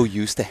I'm so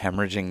used to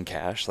hemorrhaging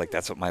cash. Like,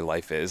 that's what my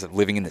life is. I'm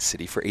living in the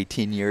city for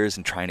 18 years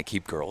and trying to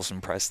keep girls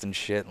impressed and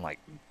shit. And like,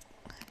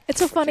 it's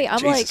so funny.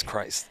 I'm like, Jesus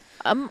Christ.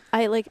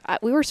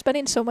 We were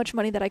spending so much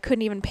money that I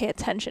couldn't even pay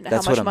attention to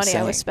That's how much what I'm money I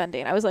saying. was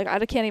spending. I was like, I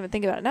can't even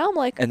think about it. Now I'm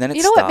like, And then it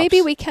you know what? stops.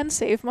 Maybe we can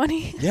save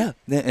money. Yeah,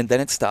 and then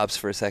it stops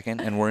for a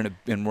second, and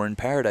we're in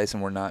paradise,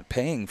 and we're not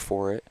paying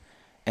for it,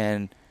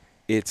 and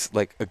it's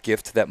like a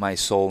gift that my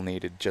soul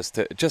needed just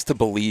to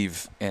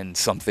believe in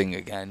something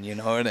again. You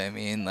know what I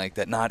mean? Like,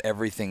 that not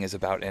everything is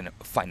about a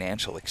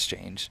financial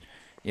exchange.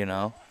 you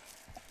know?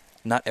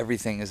 Not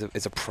everything is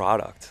a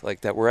product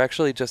like that. We're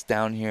actually just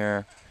down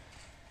here.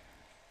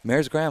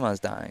 Mare's grandma's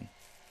dying.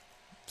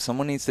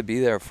 Someone needs to be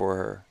there for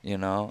her, you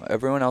know?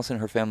 Everyone else in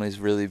her family is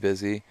really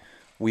busy.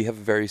 We have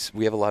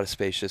a lot of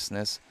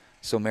spaciousness,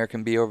 so Mare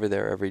can be over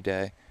there every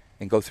day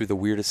and go through the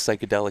weirdest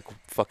psychedelic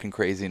fucking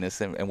craziness,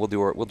 and we'll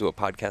do a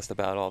podcast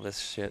about all this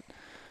shit.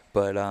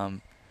 But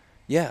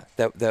yeah,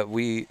 that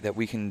we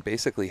can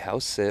basically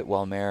house sit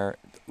while Mare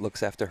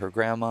looks after her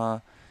grandma,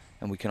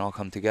 and we can all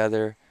come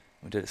together.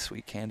 We did a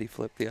sweet candy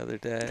flip the other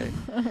day.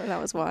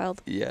 That was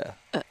wild. Yeah.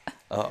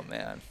 Oh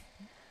man,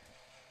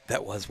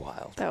 that was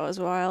wild. That was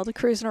wild.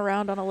 Cruising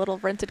around on a little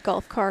rented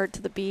golf cart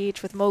to the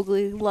beach with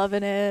Mowgli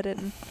loving it,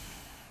 and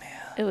Man.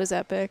 it was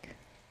epic.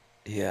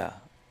 Yeah.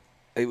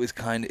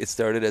 It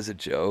started as a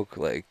joke,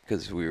 like,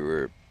 because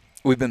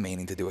we've been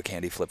meaning to do a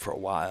candy flip for a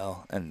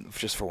while, and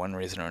just for one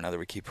reason or another,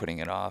 we keep putting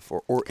it off,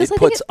 or it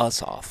puts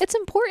us off. It's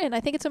important.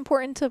 I think it's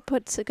important to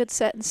put a good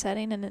set and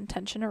setting and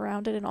intention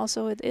around it, and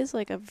also it is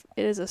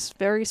a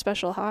very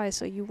special high,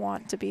 so you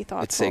want to be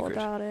thoughtful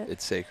about it.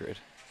 It's sacred,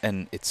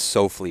 and it's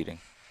so fleeting.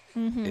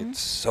 Mm-hmm. It's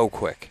so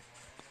quick,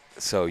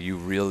 so you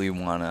really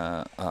want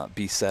to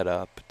be set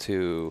up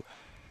to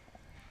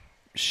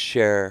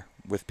share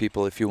with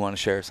people if you want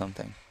to share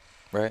something.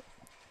 Right?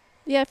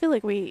 Yeah, I feel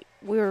like we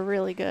were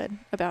really good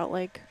about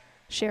like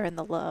sharing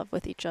the love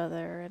with each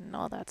other and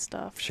all that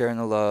stuff. Sharing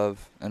the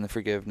love and the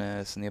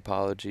forgiveness and the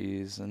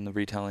apologies and the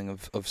retelling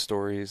of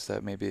stories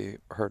that maybe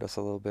hurt us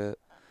a little bit.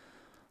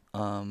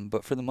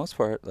 But for the most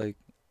part, like,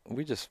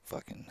 we just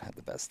fucking had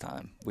the best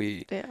time.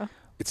 Yeah.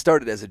 It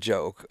started as a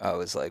joke. I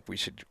was like, we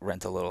should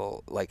rent a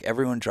little, like,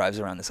 everyone drives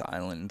around this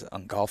island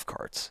on golf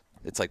carts.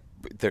 It's like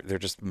they're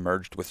just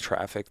merged with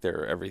traffic.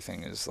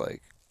 Everything is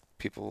like,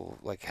 people,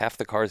 like, half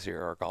the cars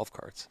here are golf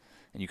carts,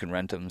 and you can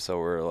rent them. So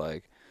we're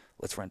like,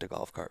 let's rent a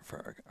golf cart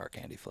for our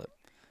candy flip,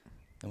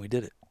 and we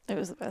did it. It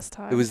was the best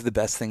time. It was the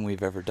best thing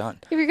we've ever done.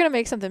 If you're gonna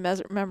make something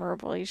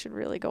memorable, you should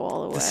really go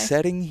all the way. The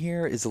setting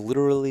here is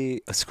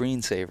literally a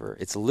screensaver.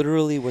 It's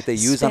literally what they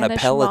use on a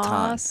Peloton.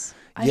 Moss.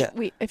 Yeah.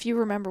 If you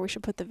remember, we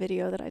should put the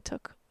video that I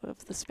took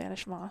of the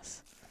Spanish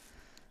moss.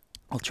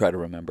 I'll try to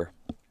remember.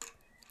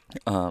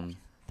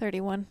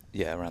 31.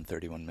 Yeah, around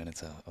 31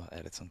 minutes. I'll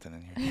edit something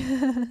in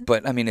here.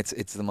 But I mean,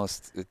 it's the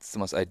most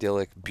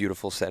idyllic,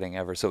 beautiful setting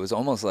ever. So it was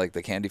almost like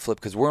the candy flip,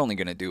 because we're only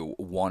gonna do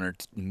one or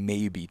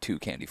maybe two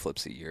candy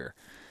flips a year.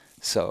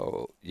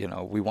 So, you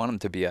know, we want them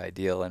to be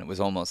ideal, and it was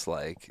almost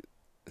like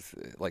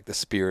the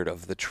spirit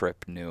of the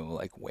trip knew,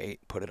 like,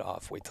 wait, put it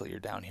off, wait till you're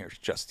down here, it's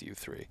just you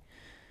three.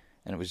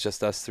 And it was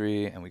just us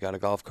three, and we got a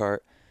golf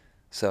cart.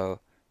 So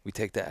we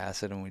take the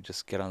acid and we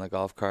just get on the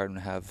golf cart and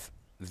have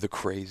the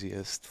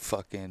craziest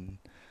fucking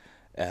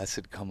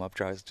acid come up,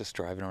 just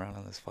driving around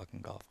on this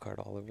fucking golf cart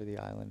all over the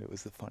island. It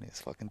was the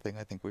funniest fucking thing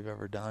I think we've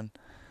ever done.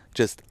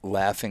 Just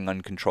laughing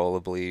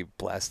uncontrollably,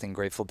 blasting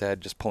Grateful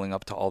Dead, just pulling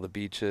up to all the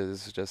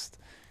beaches, just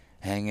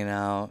hanging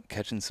out,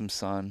 catching some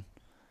sun.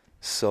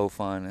 So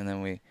fun. And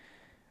then we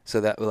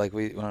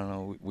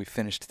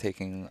finished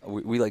taking,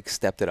 we like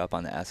stepped it up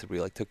on the acid.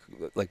 We like took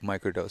like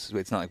microdoses.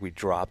 It's not like we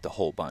dropped a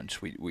whole bunch.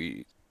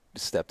 We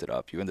stepped it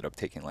up. You ended up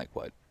taking like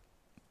what?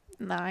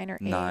 9 or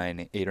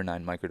 8. 8 or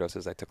 9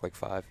 microdoses. I took like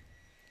 5.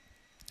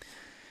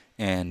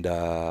 And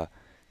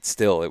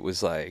still, it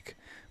was like,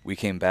 we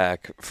came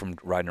back from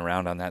riding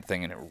around on that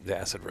thing, and the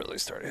acid really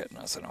started hitting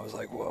us, and I was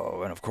like,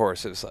 whoa. And of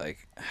course, it was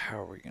like,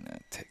 how are we going to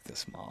take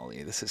this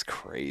Molly? This is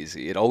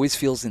crazy. It always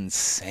feels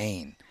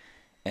insane.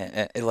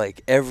 And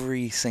like,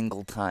 every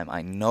single time.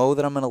 I know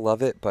that I'm going to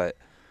love it, but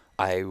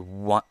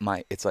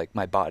it's like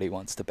my body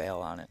wants to bail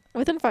on it.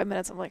 Within 5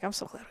 minutes, I'm like, I'm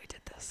so glad we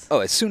did this.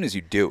 Oh, as soon as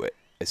you do it,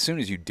 it's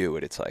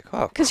like,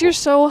 oh, because cool. You're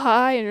so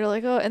high, and you're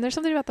like, oh, and there's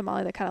something about the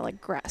Molly that kind of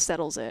like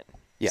settles it.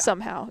 Yeah.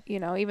 Somehow, you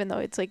know, even though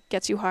it's like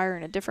gets you higher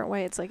in a different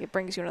way, it's like it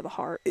brings you into the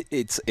heart.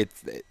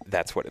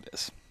 That's what it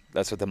is.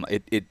 That's what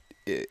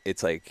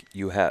it's like.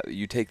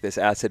 You take this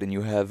acid and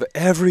you have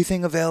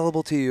everything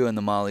available to you, and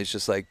the Molly's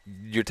just like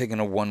you're taking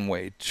a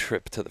one-way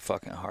trip to the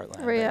fucking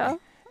heartland. Yeah.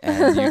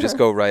 And you just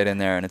go right in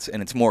there, and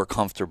it's more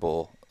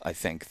comfortable, I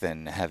think,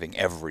 than having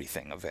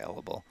everything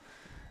available.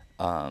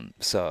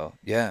 So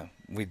yeah,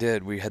 we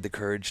did. We had the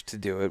courage to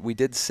do it. We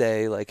did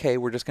say like, hey,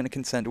 we're just gonna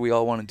consent. We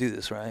all want to do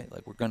this, right?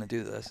 Like, we're gonna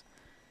do this.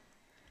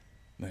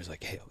 Mary's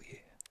like, hell yeah,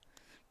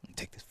 I'm gonna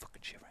take this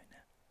fucking shit right now.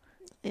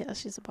 Yeah,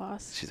 she's a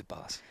boss. She's a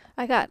boss.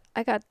 I got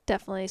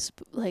definitely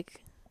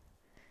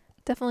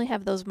definitely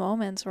have those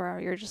moments where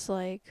you're just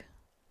like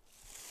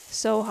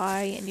so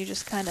high, and you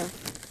just kind of,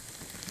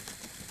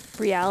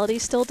 reality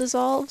still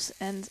dissolves,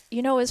 and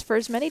you know,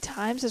 as many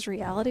times as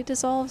reality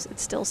dissolves, it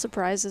still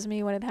surprises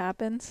me when it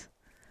happens.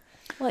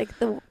 Like,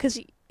 because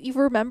you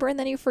remember and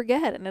then you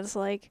forget, and it's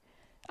like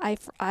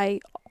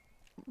I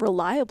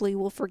reliably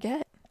will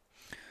forget.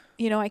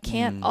 You know, I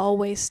can't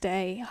always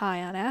stay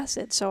high on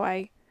acid, so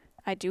I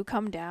do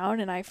come down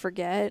and I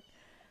forget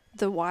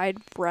the wide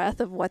breadth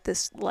of what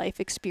this life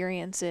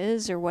experience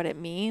is, or what it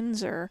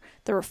means, or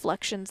the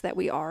reflections that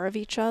we are of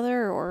each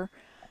other, or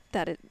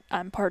that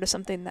I'm part of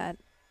something that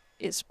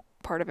is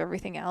part of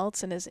everything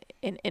else and is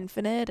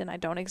infinite, and I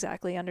don't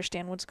exactly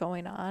understand what's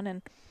going on,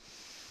 and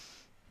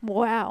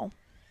wow.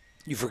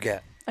 You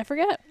forget. I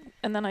forget.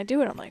 And then I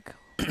do it. I'm like,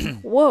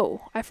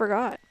 whoa, I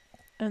forgot.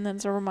 And then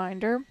it's a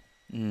reminder.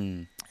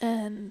 Mm.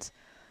 And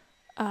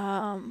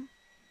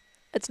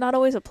it's not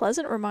always a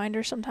pleasant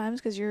reminder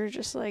sometimes, because you're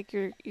just like,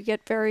 you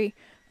get very,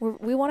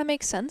 we want to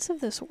make sense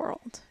of this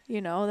world.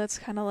 You know, that's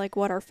kind of like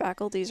what our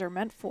faculties are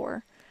meant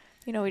for.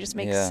 You know, we just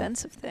make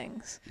sense of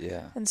things.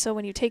 Yeah. And so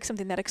when you take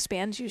something that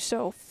expands you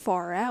so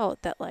far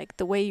out that like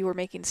the way you were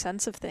making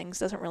sense of things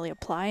doesn't really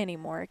apply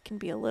anymore, it can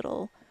be a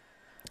little...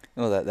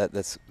 Well,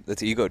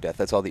 that's ego death.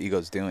 That's all the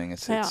ego's doing.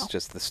 It's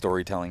just the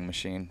storytelling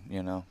machine,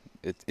 you know.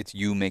 It's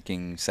you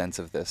making sense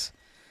of this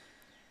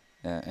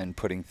and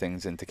putting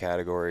things into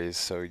categories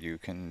so you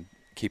can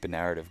keep a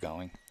narrative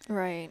going.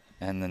 Right.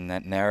 And then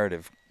that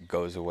narrative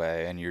goes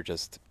away and you're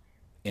just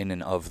in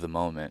and of the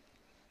moment.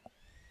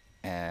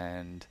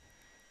 And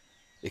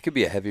it could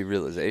be a heavy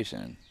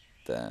realization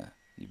that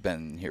you've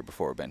been here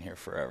before, been here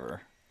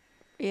forever.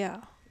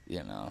 Yeah.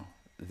 You know,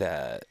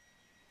 that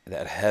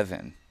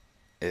heaven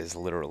is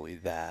literally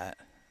that,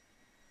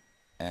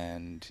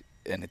 and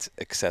it's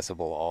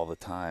accessible all the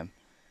time,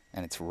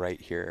 and it's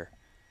right here,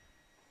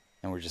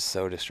 and we're just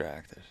so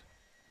distracted.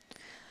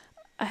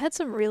 I had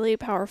some really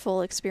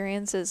powerful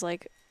experiences.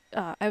 Like,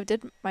 I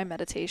did my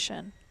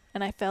meditation,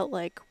 and I felt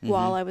like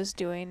while I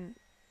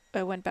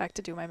went back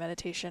to do my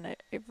meditation, I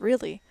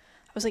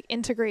was like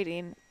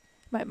integrating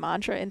my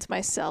mantra into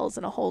my cells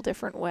in a whole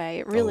different way.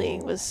 It really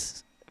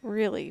was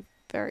really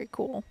very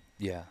cool.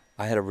 Yeah.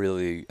 I had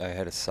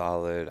a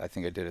solid, I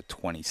think I did a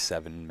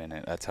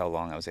 27-minute. That's how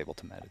long I was able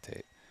to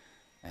meditate.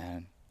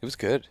 And it was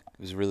good.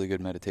 It was a really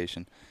good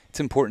meditation. It's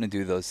important to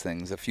do those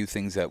things. A few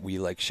things that we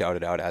like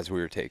shouted out as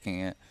we were taking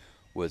it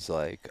was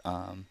like,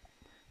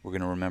 we're going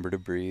to remember to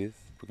breathe.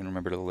 We're going to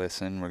remember to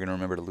listen. We're going to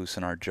remember to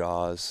loosen our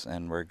jaws.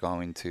 And we're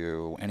going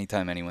to,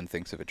 anytime anyone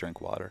thinks of it, drink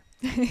water.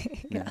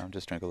 You know,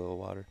 just drink a little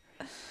water.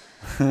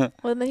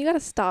 Well, then you got to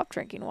stop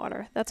drinking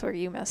water. That's where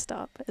you messed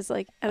up. It's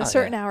like at a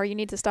certain hour, you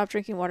need to stop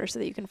drinking water so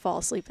that you can fall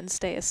asleep and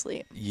stay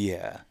asleep.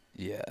 Yeah,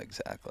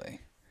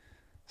 exactly.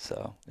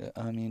 So,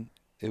 I mean,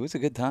 it was a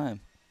good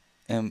time.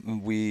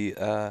 And we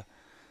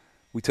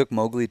took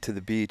Mowgli to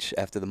the beach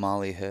after the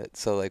Molly hit.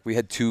 So, like, we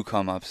had 2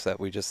 come-ups that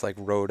we just, like,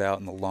 rode out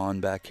in the lawn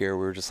back here.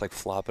 We were just, like,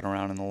 flopping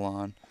around in the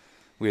lawn.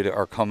 We had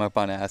our come-up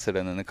on acid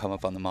and then the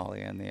come-up on the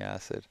Molly and the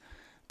acid.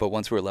 But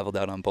once we were leveled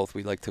out on both,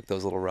 we, like, took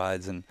those little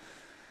rides, and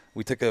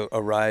we took a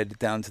ride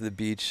down to the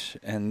beach,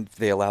 and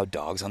they allowed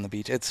dogs on the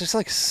beach. It's just,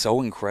 like, so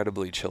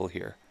incredibly chill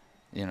here,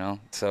 you know?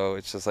 So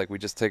it's just, like, we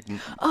just take...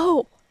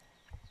 Oh,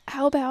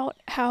 how about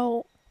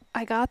how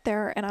I got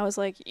there, and I was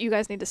like, you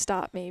guys need to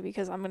stop me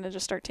because I'm going to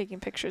just start taking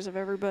pictures of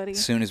everybody.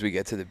 As soon as we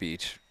get to the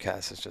beach,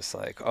 Cass is just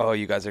like, oh,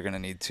 you guys are going to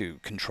need to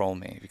control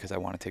me because I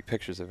want to take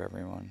pictures of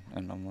everyone.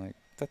 And I'm like,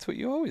 that's what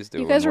you always do.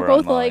 You guys were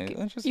both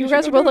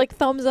like,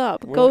 thumbs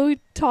up. Go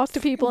talk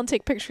to people and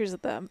take pictures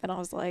of them. And I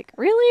was like,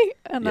 really?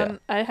 And then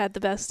I had the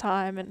best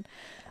time. And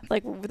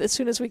like, as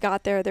soon as we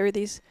got there were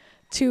these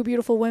 2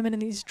 beautiful women in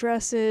these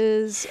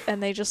dresses,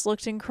 and they just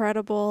looked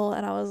incredible.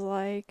 And I was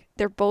like,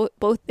 they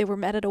were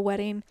met at a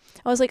wedding.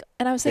 I was like,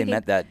 and I was thinking, they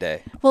met that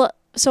day. Well,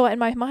 so in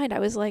my mind, I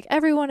was like,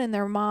 everyone and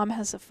their mom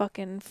has a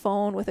fucking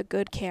phone with a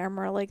good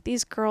camera. Like,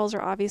 these girls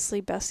are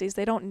obviously besties.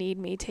 They don't need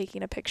me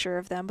taking a picture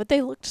of them, but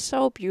they looked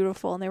so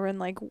beautiful, and they were in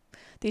like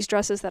these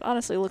dresses that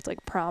honestly looked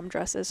like prom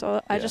dresses.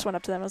 So I just went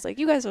up to them. I was like,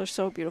 you guys are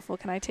so beautiful.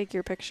 Can I take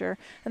your picture?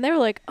 And they were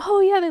like, oh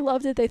yeah, they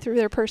loved it. They threw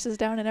their purses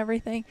down and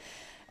everything.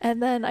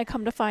 And then I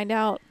come to find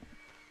out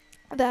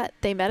that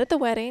they met at the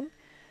wedding.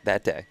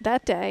 That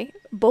day.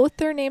 Both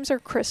their names are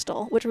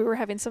Crystal, which we were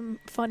having some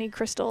funny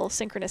Crystal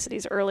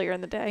synchronicities earlier in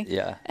the day.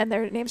 Yeah. And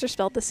their names are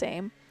spelled the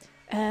same.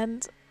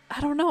 And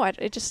I don't know.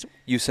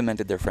 You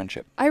cemented their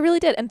friendship. I really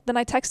did. And then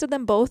I texted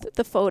them both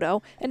the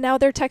photo. And now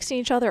they're texting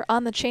each other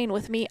on the chain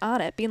with me on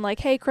it, being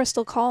like, hey,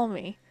 Crystal, call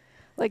me.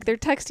 Like, they're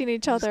texting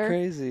each other.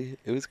 It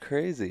was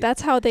crazy.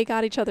 That's how they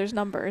got each other's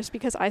numbers,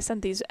 because I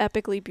sent these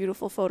epically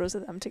beautiful photos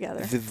of them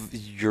together.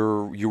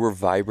 You were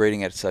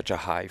vibrating at such a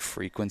high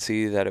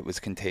frequency that it was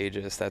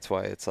contagious. That's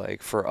why it's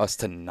like, for us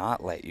to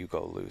not let you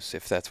go loose,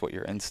 if that's what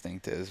your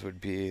instinct is,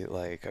 would be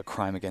like a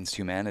crime against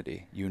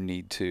humanity.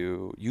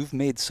 You've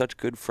made such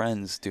good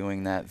friends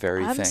doing that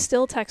very thing. I'm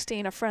still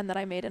texting a friend that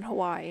I made in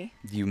Hawaii.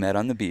 You met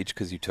on the beach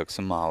because you took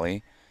some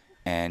Molly.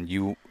 And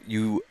you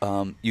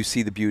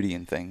see the beauty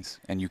in things,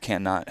 and you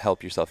cannot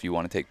help yourself. You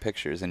want to take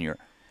pictures, and you're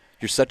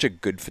such a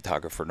good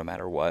photographer no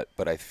matter what.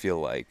 But I feel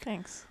like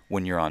Thanks.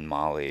 When you're on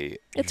Molly,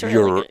 it's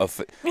really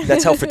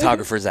that's how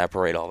photographers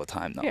operate all the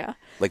time, though. Yeah.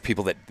 Like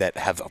people that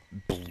have a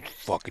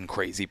fucking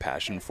crazy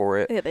passion for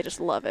it. Yeah, they just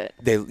love it.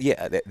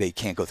 They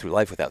can't go through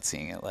life without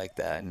seeing it like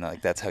that, and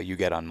like that's how you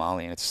get on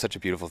Molly, and it's such a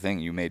beautiful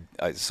thing.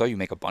 I saw you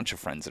make a bunch of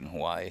friends in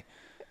Hawaii.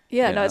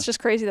 Yeah, no, it's just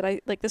crazy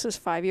that this was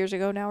 5 years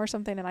ago now or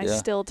something, and I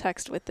still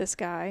text with this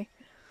guy.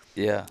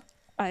 Yeah.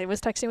 I was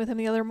texting with him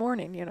the other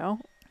morning, you know.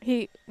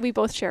 We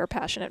both share a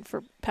passion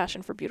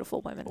for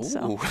beautiful women. Ooh.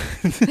 So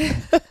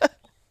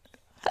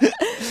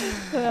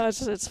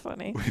It's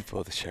funny. We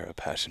both share a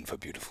passion for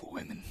beautiful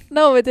women.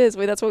 No, it is.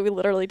 That's what we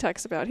literally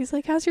text about. He's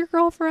like, "How's your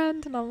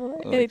girlfriend?" And I'm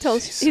like, and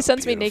he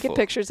sends me naked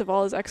pictures of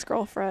all his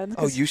ex-girlfriends.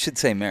 Oh, you should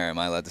say, Mary, am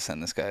I allowed to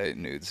send this guy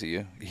nudes of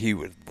you? He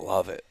would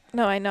love it.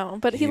 No, I know,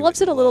 but he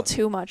loves it a little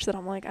too much that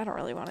I'm like, I don't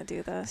really want to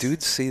do this.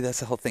 Dudes, see, that's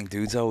the whole thing.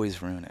 Dudes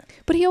always ruin it.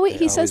 But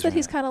he says that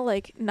he's kind of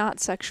like not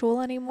sexual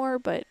anymore,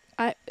 but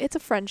it's a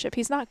friendship.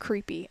 He's not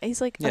creepy.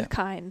 He's like a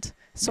kind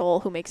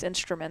soul who makes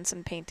instruments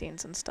and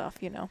paintings and stuff,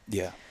 you know.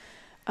 Yeah.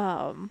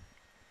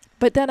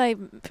 But then I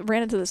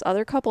ran into this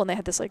other couple, and they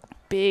had this like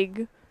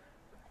big,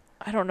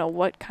 I don't know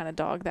what kind of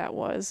dog that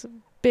was,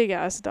 big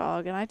ass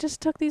dog, and I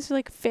just took these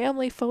like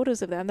family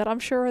photos of them that I'm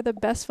sure are the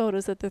best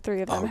photos that the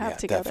three of them have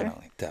together.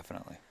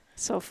 Definitely.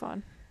 So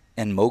fun.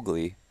 And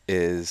Mowgli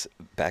is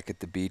back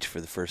at the beach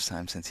for the first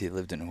time since he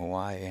lived in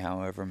Hawaii,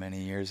 however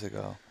many years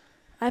ago.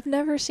 I've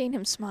never seen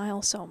him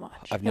smile so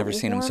much. I've never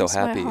seen him so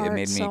happy. It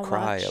made me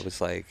cry.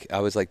 I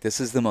was like, this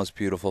is the most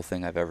beautiful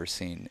thing I've ever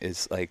seen.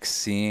 Is like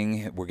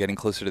seeing we're getting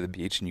closer to the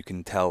beach, and you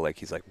can tell like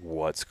he's like,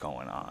 what's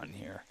going on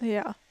here?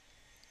 Yeah.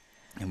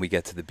 And we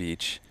get to the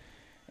beach,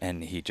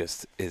 and he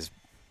just is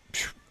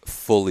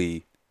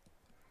fully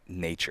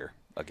nature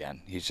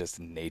again. He's just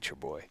a nature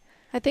boy.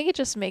 I think it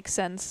just makes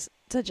sense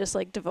to just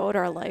like devote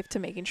our life to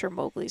making sure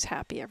Mowgli's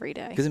happy every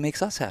day. Because it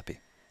makes us happy.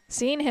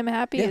 Seeing him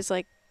happy is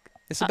like,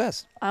 it's the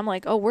best. I'm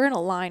like, oh, we're in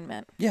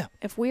alignment. Yeah.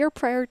 If we are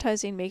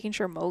prioritizing making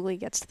sure Mowgli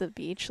gets to the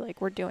beach, like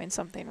we're doing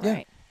something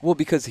right. Well,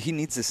 because he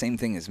needs the same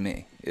thing as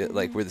me.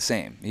 Like we're the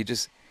same.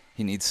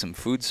 He needs some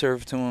food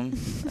served to him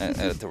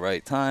at the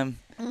right time.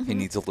 He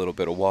needs a little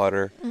bit of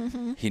water.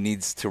 He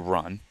needs to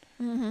run.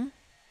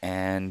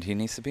 And he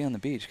needs to be on the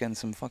beach getting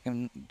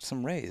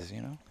some rays,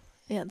 you know?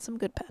 Yeah, and some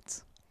good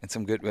pets. And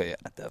some good, yeah,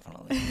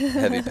 definitely.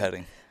 Heavy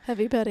petting.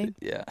 Heavy petting.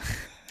 Yeah.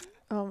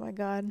 Oh, my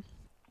God.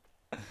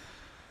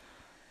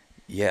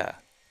 Yeah.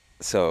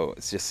 So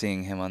it's just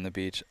seeing him on the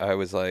beach. I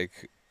was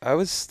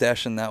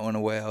stashing that one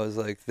away. I was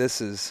like,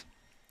 this is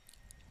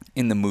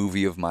in the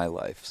movie of my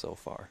life so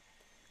far.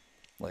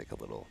 Like a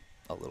little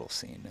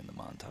scene in the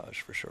montage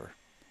for sure.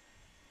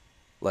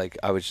 Like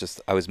I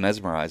was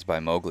mesmerized by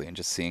Mowgli and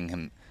just seeing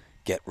him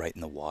get right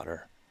in the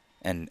water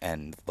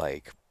and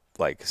like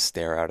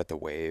stare out at the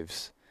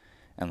waves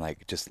and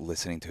like just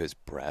listening to his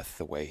breath,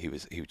 the way he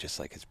was just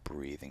like his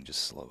breathing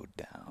just slowed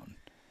down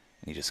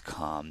and he just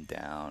calmed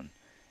down.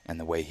 And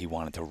the way he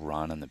wanted to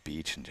run on the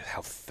beach and just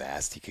how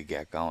fast he could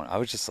get going. I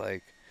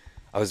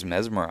was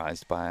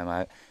mesmerized by him.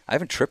 I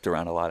haven't tripped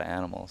around a lot of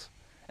animals.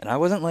 And I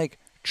wasn't like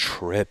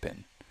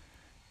tripping.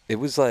 It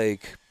was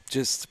like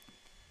just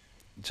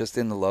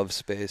in the love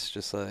space,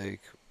 just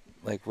like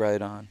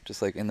right on.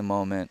 Just like in the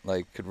moment,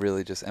 like could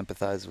really just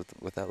empathize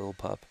with that little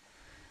pup.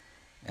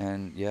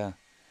 And yeah.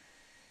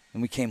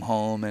 And we came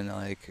home and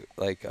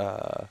like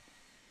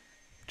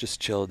just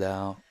chilled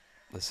out,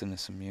 listened to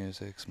some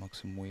music, smoked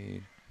some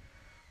weed.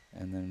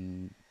 And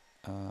then,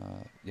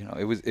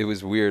 it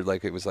was weird.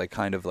 Like, it was like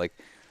kind of like,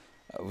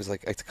 I was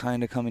like, it's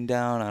kind of coming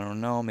down. I don't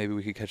know. Maybe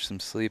we could catch some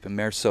sleep. And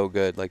Mare's so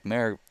good. Like,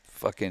 Mare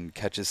fucking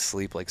catches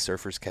sleep like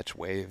surfers catch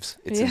waves.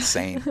 It's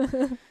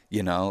insane.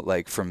 You know,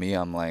 like for me,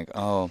 I'm like,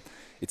 oh,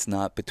 it's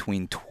not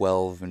between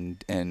 12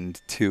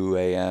 and 2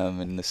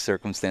 a.m. and the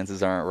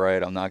circumstances aren't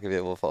right. I'm not going to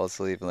be able to fall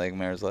asleep. And like,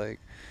 Mare's like,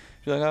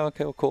 she's like, oh,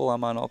 okay, well, cool.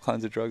 I'm on all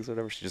kinds of drugs,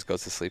 whatever. She just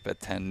goes to sleep at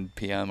 10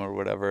 p.m. or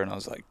whatever. And I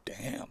was like,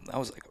 damn, that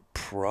was like a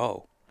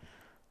pro.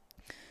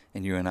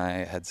 And you and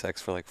I had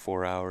sex for like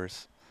 4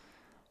 hours,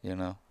 you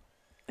know?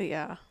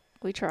 Yeah,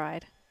 we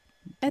tried.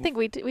 I think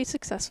we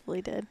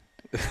successfully did.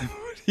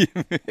 What do you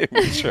mean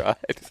we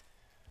tried?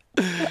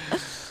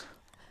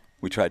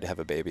 We tried to have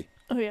a baby.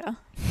 Oh, yeah.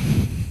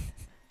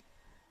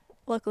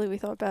 Luckily, we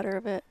thought better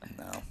of it.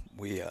 No,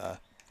 we had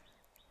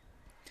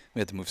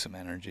to move some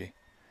energy,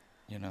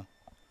 you know?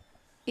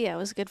 Yeah, it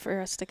was good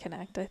for us to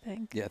connect, I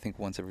think. Yeah, I think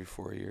once every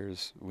 4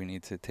 years, we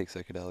need to take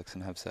psychedelics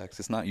and have sex.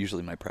 It's not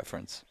usually my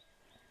preference.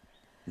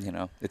 You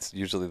know, it's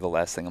usually the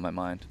last thing on my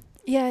mind.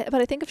 Yeah,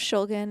 but I think of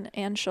Shulgin,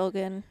 Anne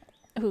Shulgin,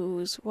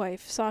 whose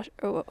wife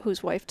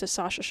to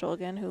Sasha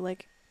Shulgin, who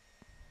like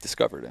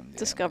discovered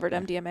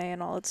MDMA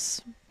and all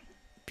its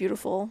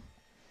beautiful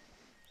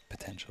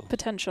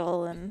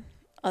potential and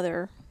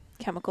other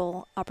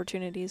chemical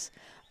opportunities.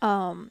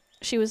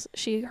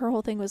 Her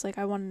whole thing was like,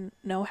 I want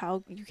to know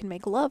how you can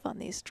make love on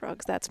these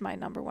drugs. That's my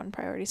number one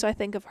priority. So I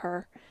think of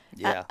her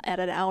at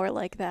an hour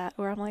like that,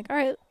 where I'm like, all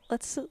right,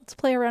 let's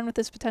play around with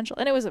this potential.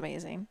 And it was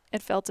amazing.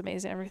 It felt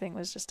amazing. Everything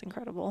was just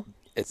incredible.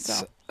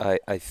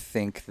 I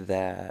think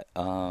that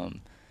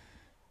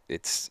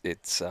it's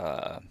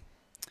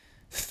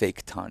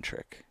fake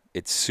tantric.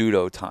 It's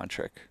pseudo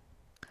tantric.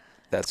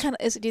 That's kind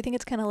of. Do you think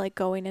it's kind of like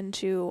going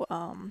into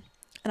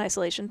an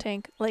isolation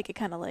tank, like it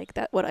kind of like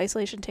that? What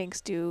isolation tanks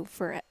do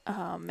for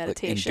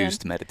meditation? Like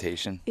induced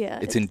meditation. Yeah,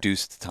 it's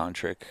induced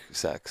tantric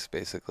sex,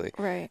 basically.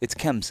 Right. It's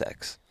chem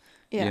sex.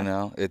 Yeah. You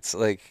know, it's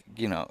like,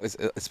 you know,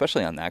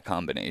 especially on that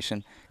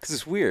combination, because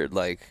it's weird.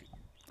 Like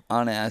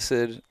on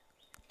acid,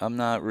 I'm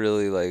not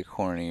really like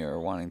horny or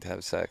wanting to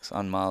have sex.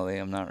 On Molly,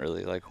 I'm not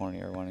really like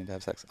horny or wanting to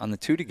have sex. On the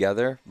two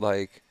together,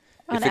 like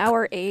On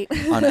hour 8.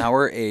 On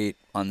hour 8,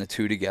 on the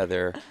 2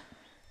 together,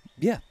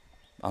 yeah,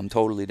 I'm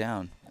totally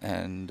down.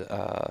 And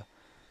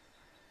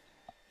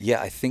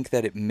yeah, I think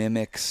that it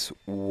mimics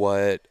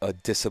what a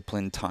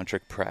disciplined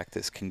tantric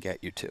practice can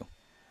get you to,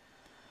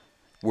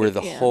 where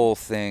the whole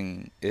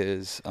thing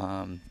is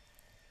a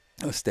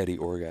steady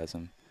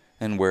orgasm,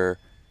 and where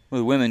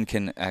women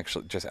can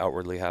actually just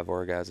outwardly have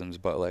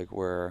orgasms, but like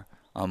where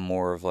I'm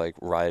more of like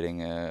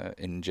riding a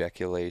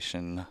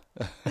ejaculation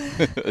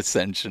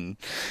ascension.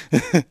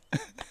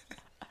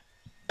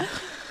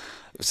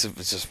 It's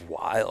just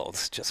wild.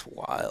 It's just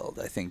wild.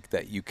 I think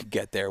that you could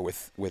get there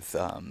with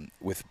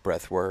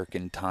breath work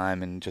and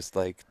time, and just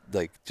like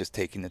just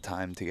taking the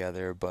time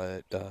together.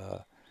 But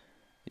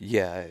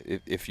yeah,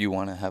 if you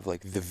want to have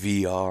like the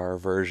VR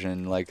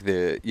version, like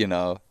the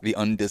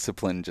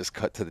undisciplined, just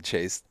cut to the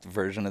chase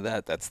version of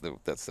that, that's the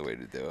way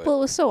to do it. Well,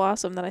 it was so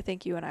awesome that I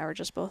think you and I were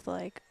just both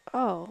like,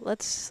 oh,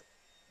 let's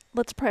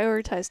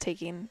prioritize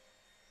taking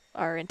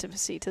our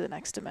intimacy to the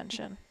next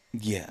dimension.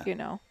 Yeah. You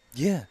know?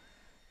 Yeah.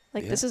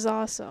 Like, this is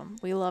awesome.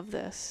 We love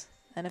this.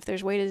 And if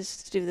there's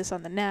ways to do this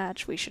on the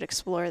natch, we should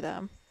explore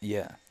them.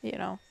 Yeah. You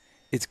know?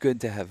 It's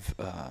good to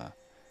have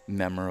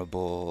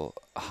memorable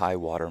high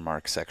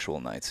watermark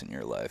sexual nights in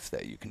your life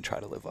that you can try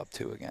to live up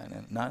to again.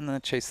 And not in a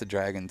chase the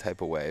dragon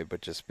type of way,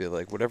 but just be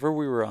like, whatever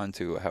we were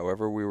onto,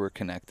 however we were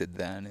connected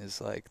then,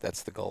 is like,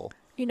 that's the goal.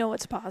 You know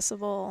what's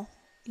possible,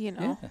 you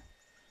know?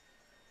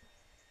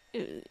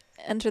 Yeah.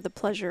 Enter the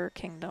pleasure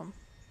kingdom.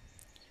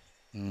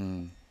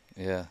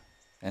 Yeah.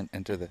 And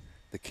enter the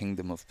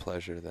kingdom of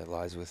pleasure that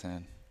lies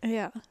within.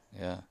 Yeah.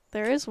 Yeah.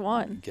 There is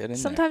one. Get in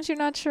Sometimes you're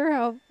not sure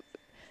how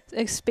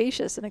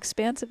spacious and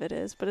expansive it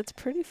is, but it's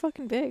pretty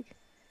fucking big.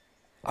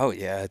 Oh,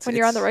 yeah. When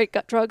you're on the right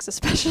drugs,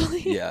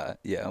 especially. Yeah,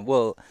 yeah.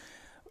 Well,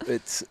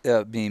 it's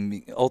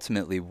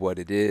ultimately what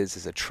it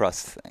is a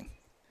trust thing.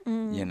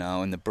 You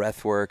know, and the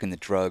breath work and the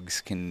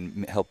drugs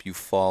can help you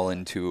fall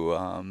into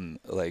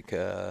like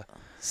a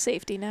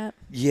safety net.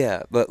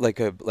 Yeah, but like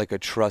a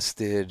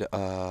trusted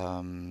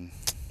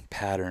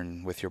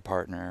pattern with your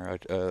partner,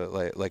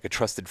 like a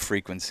trusted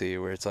frequency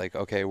where it's like,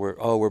 okay,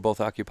 we're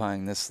both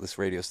occupying this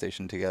radio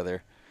station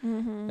together,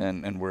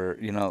 and we're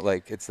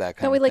like it's that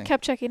kind. No, of we thing. like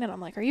kept checking in.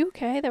 I'm like, are you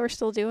okay that we're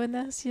still doing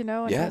this? You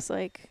know, and yeah. I was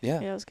like, yeah,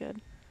 it was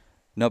good.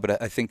 No,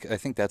 but I think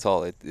that's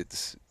all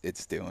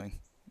it's doing,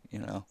 you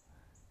know,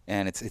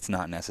 and it's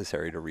not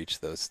necessary to reach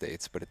those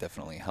states, but it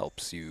definitely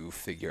helps you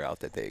figure out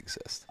that they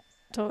exist.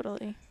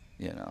 Totally.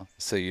 You know,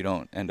 so you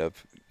don't end up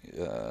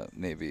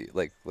maybe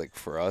like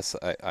for us,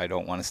 I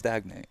don't want to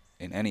stagnate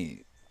in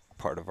any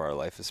part of our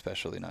life,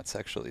 especially not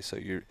sexually. So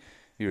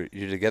you're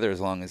together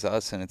as long as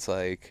us, and it's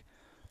like,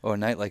 oh, a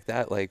night like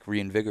that like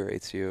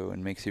reinvigorates you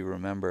and makes you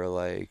remember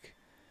like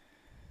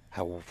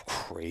how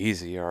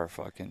crazy our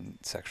fucking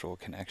sexual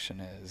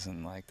connection is,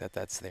 and like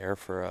that's there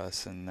for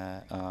us, and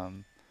that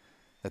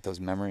that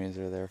those memories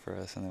are there for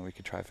us, and that we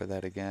could try for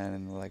that again,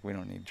 and like we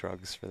don't need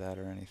drugs for that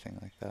or anything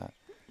like that.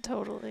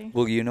 Totally.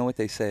 Well, you know what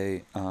they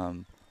say,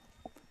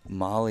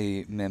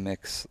 Molly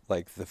mimics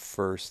like the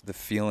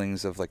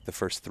feelings of like the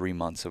first 3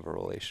 months of a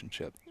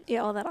relationship. Yeah,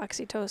 all that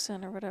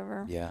oxytocin or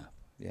whatever. Yeah,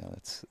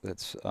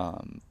 that's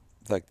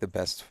like the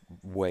best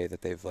way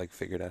that they've like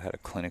figured out how to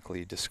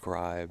clinically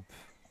describe,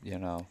 you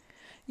know.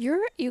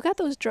 You got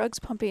those drugs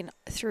pumping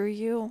through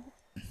you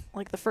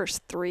like the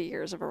first 3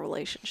 years of a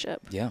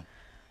relationship. Yeah.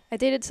 I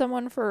dated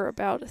someone for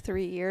about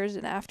 3 years,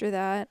 and after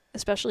that,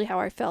 especially how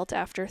I felt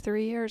after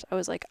 3 years, I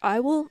was like, I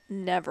will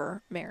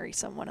never marry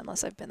someone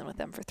unless I've been with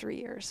them for 3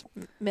 years,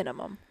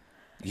 minimum.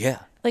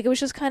 Yeah. Like, it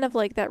was just kind of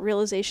like that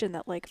realization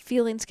that, like,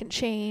 feelings can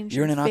change.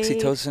 You're in an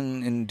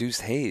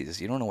oxytocin-induced haze.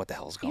 You don't know what the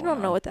hell's going on. You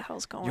don't know what the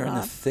hell's going on. You're in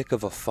the thick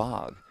of a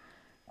fog.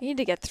 You need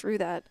to get through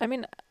that. I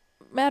mean,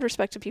 mad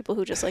respect to people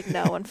who just, like,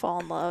 know and fall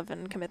in love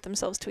and commit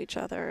themselves to each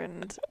other,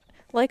 and...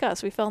 Like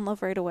us, we fell in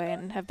love right away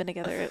and have been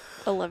together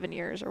 11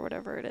 years or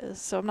whatever it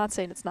is. So I'm not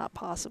saying it's not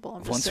possible.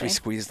 I'm just Once saying. we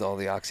squeezed all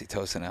the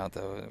oxytocin out,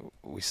 though,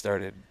 we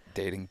started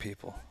dating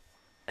people.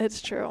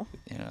 It's true.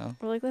 You know?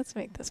 We're like, let's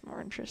make this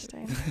more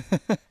interesting.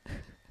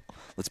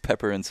 Let's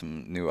pepper in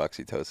some new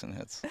oxytocin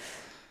hits.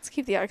 Let's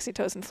keep the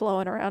oxytocin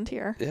flowing around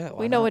here. Yeah,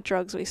 we know what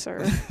drugs we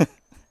serve.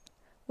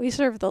 We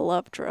serve the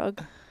love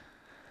drug.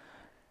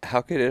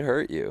 How could it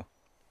hurt you?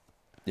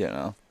 You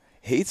know?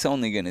 Hate's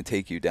only going to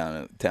take you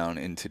down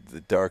into the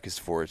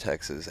darkest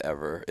vortexes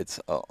ever. It's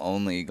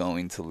only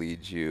going to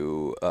lead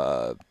you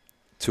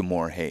to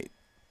more hate.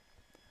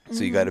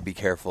 So you got to be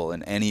careful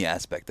in any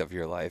aspect of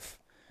your life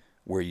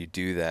where you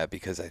do that,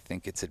 because I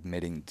think it's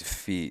admitting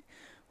defeat.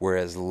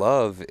 Whereas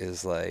love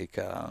is like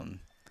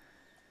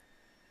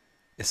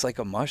it's like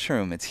a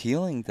mushroom. It's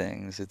healing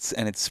things. It's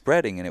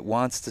spreading, and it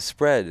wants to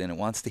spread, and it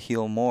wants to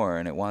heal more,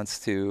 and it wants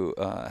to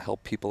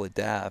help people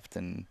adapt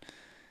and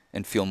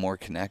feel more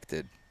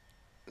connected.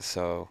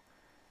 So,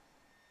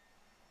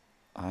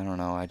 I don't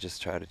know, I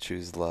just try to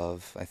choose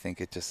love. I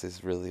think it just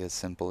is really as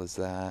simple as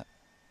that.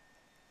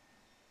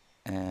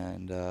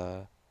 And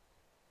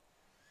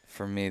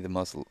for me, the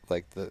most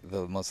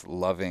the most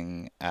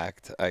loving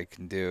act I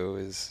can do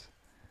is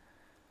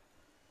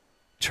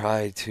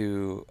try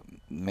to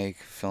make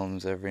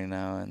films every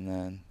now and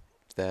then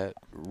that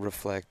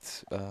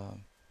reflect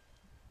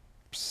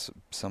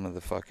some of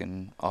the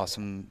fucking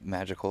awesome,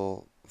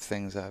 magical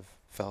things I've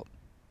felt.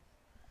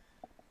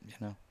 You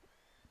know?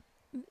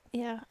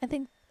 Yeah, I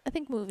think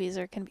movies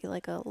can be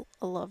like a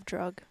love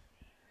drug.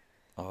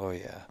 Oh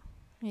yeah.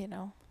 You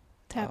know,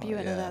 tap Oh, you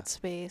into yeah. that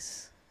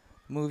space.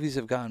 Movies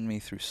have gotten me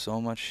through so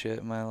much shit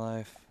in my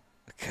life.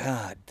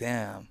 God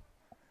damn.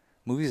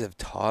 Movies have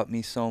taught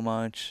me so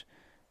much.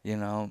 You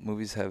know,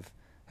 movies have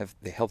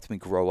they helped me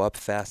grow up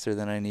faster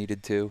than I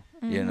needed to,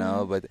 you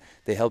know, but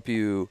they help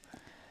you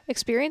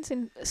Experience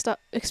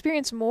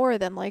more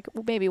than like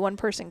maybe one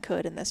person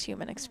could in this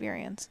human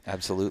experience.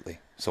 absolutely.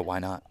 So why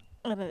not?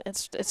 And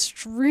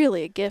it's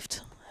really a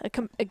gift,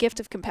 a gift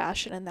of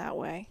compassion in that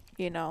way,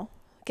 you know,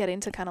 getting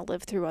to kind of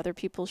live through other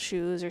people's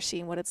shoes or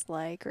seeing what it's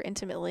like or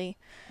intimately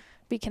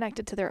be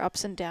connected to their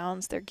ups and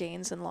downs, their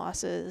gains and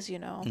losses, you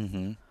know.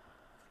 Mhm.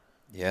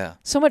 Yeah.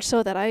 So much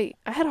so that I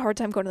had a hard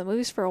time going to the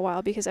movies for a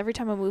while because every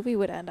time a movie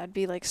would end, I'd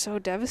be like so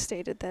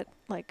devastated that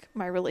like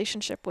my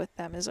relationship with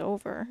them is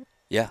over.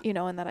 Yeah. You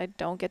know, and that I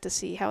don't get to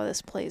see how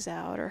this plays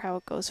out or how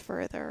it goes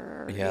further.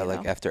 Or, Yeah, you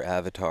like know. after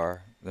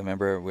Avatar.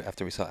 Remember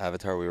after we saw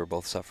Avatar, we were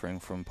both suffering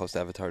from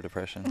post-Avatar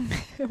depression.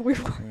 we were. We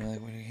were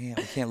like, we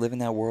can't live in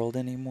that world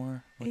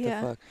anymore. What Yeah.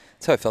 the fuck?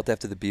 That's how I felt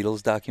after the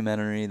Beatles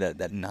documentary, that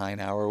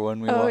 9-hour one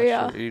we watched.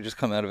 Yeah. Where you just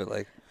come out of it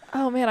like,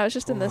 Oh man, I was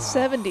just in the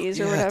 70s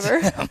or yeah,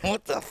 whatever. Damn,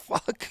 what the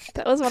fuck?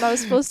 That was when I was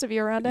supposed to be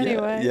around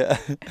anyway. Yeah.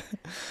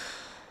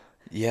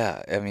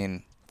 Yeah, I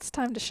mean, It's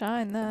time to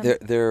shine then.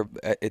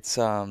 it's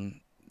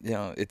you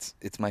know,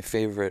 it's my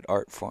favorite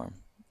art form.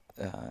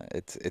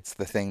 It's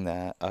the thing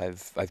that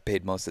I've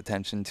paid most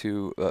attention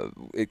to.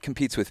 It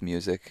competes with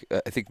music.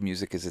 I think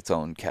music is its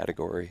own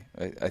category.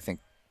 I think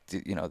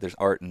you know, there's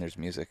art and there's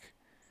music.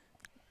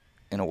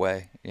 In a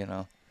way, you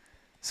know.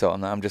 So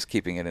I'm just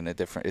keeping it in a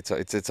different.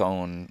 It's its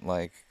own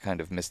like kind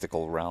of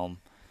mystical realm.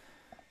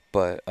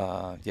 But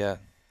yeah,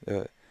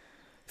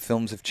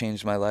 films have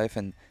changed my life,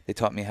 and they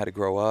taught me how to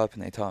grow up,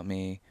 and they taught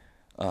me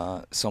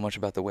so much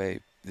about the way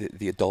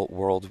the adult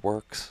world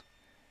works.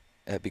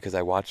 Because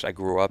I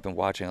grew up and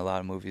watching a lot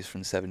of movies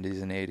from the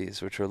 70s and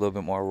 80s, which are a little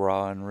bit more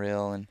raw and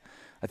real. And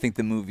I think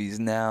the movies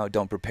now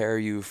don't prepare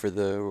you for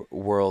the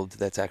world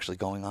that's actually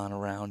going on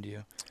around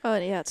you. Oh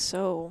yeah, it's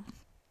so.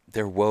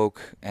 They're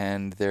woke,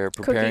 and they're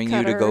preparing you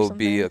to cutter or go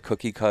be something. a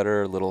cookie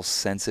cutter, little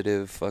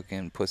sensitive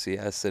fucking pussy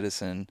ass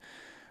citizen,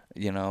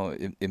 you know,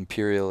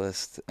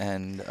 imperialist,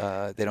 and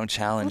they don't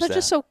challenge Well, they're that.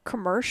 just so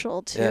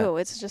commercial too. Yeah.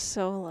 It's just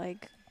so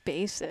like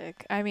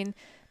basic. I mean,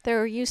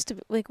 there used to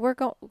be, like we're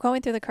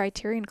going through the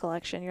Criterion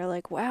collection. You're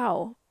like,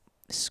 wow,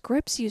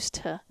 scripts used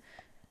to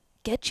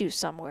get you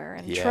somewhere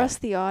and Yeah.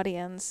 trust the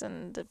audience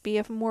and be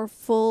a more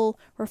full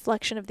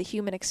reflection of the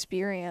human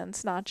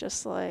experience, not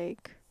just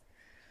like,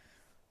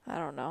 I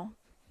don't know,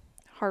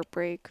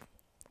 heartbreak,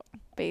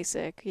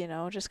 basic, you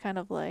know, just kind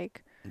of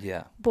like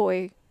Yeah.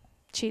 boy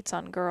cheats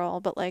on girl,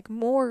 but like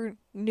more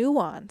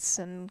nuance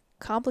and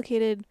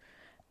complicated,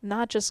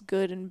 not just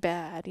good and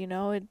bad, you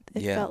know. It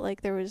Yeah. felt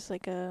like there was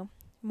like a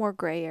more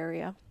gray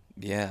area.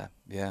 Yeah,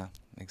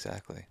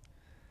 exactly.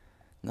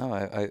 No,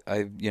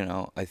 I you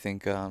know, I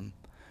think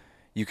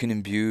you can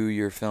imbue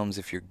your films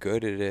if you're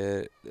good at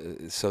it,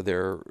 so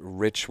they're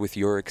rich with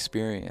your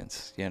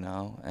experience, you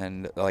know.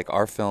 And like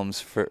our films,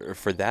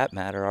 for that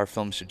matter, our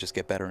films should just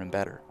get better and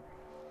better,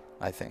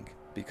 I think,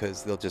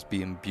 because they'll just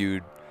be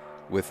imbued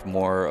with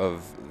more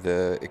of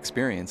the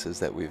experiences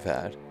that we've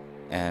had.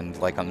 And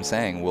like I'm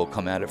saying, we'll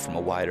come at it from a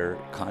wider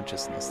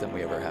consciousness than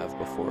we ever have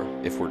before,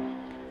 if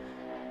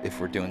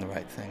we're doing the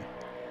right thing.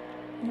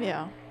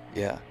 Yeah.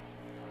 Yeah.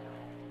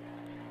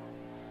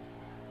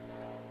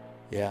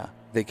 Yeah.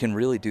 They can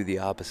really do the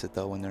opposite,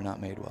 though, when they're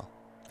not made well.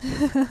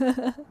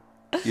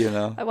 You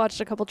know? I watched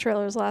a couple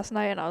trailers last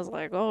night and I was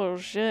like, oh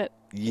shit,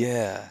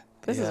 Yeah.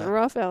 this yeah. is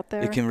rough out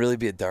there. It can really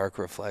be a dark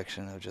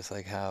reflection of just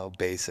like how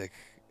basic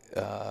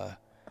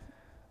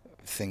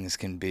things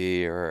can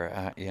be,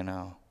 or you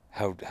know,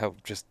 how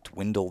just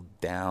dwindled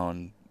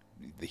down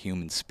the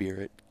human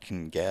spirit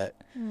can get.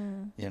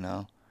 You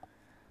know.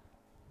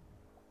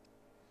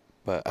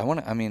 But I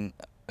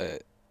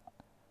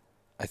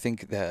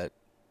think that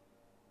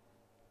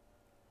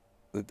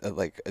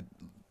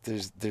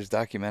there's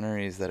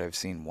documentaries that I've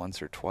seen once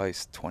or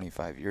twice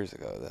 25 years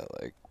ago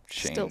that like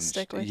changed. Still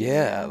stick with you,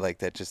 yeah, yeah. like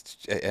that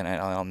just, and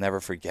I'll never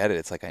forget it.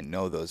 It's like I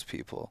know those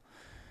people,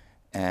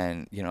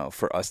 and you know,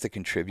 for us to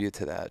contribute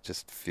to that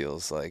just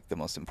feels like the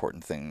most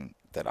important thing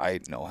that I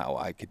know how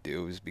I could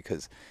do, is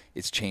because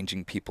it's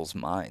changing people's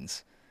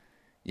minds.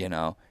 You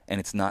know, and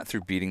it's not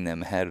through beating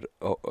them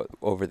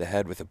over the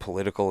head with a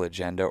political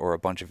agenda or a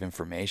bunch of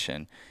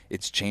information.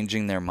 It's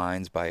changing their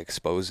minds by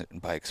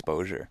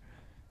exposure.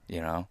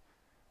 You know,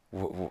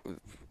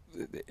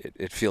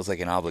 it feels like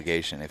an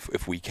obligation.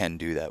 If we can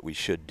do that, we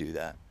should do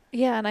that.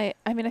 Yeah, and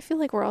I mean, I feel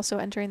like we're also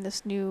entering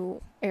this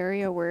new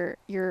area where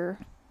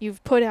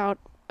you've put out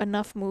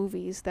enough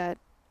movies that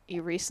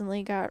you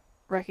recently got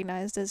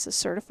recognized as a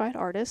certified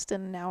artist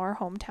in now our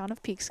hometown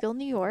of Peekskill,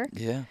 New York.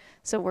 Yeah.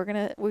 So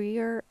we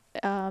are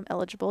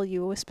eligible,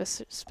 you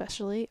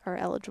especially are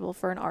eligible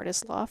for an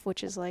artist loft,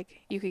 which is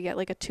like you could get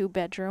like a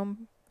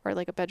 2-bedroom or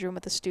like a bedroom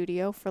with a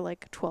studio for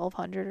like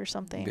 1,200 or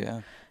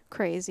something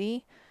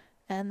crazy.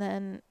 And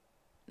then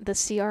the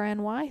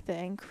CRNY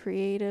thing,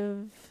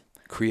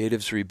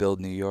 Creatives Rebuild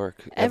New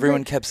York.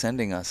 Everyone kept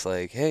sending us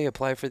like, hey,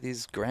 apply for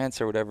these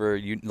grants or whatever.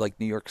 Like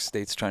New York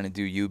State's trying to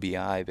do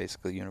UBI,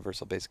 basically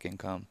Universal Basic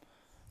Income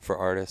for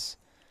artists.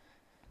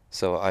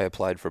 So I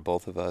applied for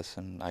both of us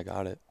and I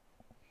got it.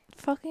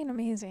 Fucking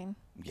amazing.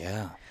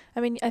 Yeah.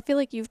 I mean, I feel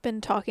like you've been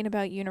talking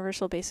about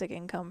universal basic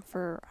income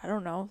for, I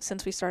don't know,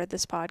 since we started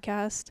this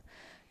podcast.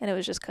 And it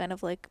was just kind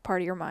of like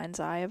part of your mind's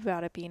eye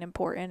about it being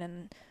important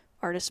and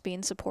artists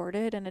being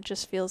supported. And it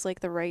just feels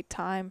like the right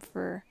time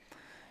for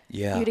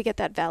you to get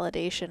that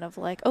validation of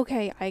like,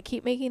 okay, I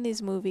keep making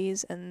these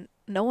movies and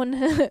no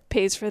one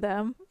pays for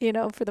them, you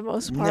know, for the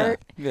most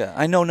part. Yeah.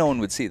 I know no one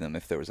would see them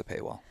if there was a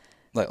paywall.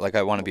 Like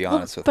I want to be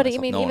honest with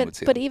myself. No one would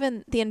see them.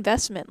 Even the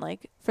investment,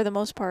 like for the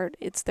most part,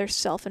 they're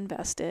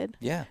self-invested.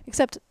 Yeah.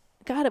 Except,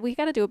 God, we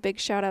got to do a big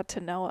shout out to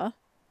Noah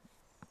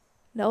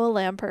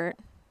Lampert,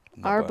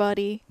 our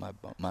buddy,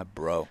 my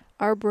bro,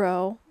 our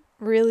bro,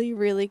 really,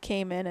 really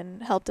came in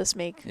and helped us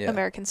make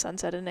American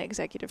Sunset and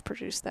executive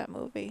produced that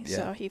movie. Yeah.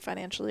 So he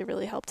financially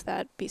really helped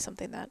that be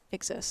something that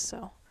exists.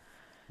 So,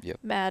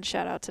 mad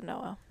shout out to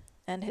Noah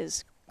and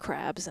his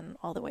crabs and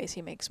all the ways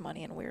he makes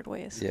money in weird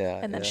ways.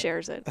 Yeah. And then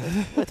shares it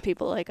with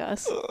people like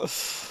us.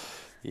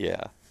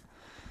 Yeah.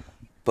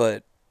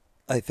 But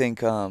I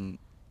think you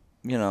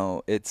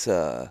know, it's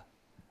high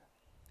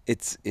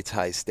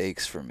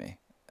stakes for me.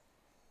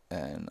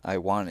 And I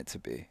want it to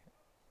be.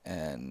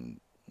 And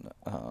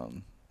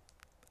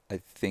I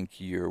think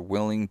you're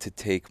willing to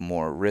take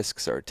more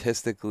risks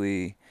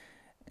artistically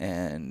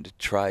and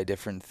try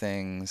different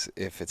things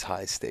if it's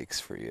high stakes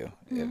for you.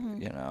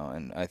 You know,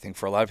 and I think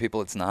for a lot of people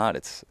it's not.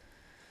 It's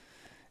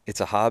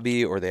a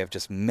hobby, or they have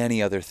just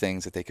many other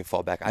things that they could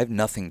fall back. I have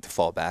nothing to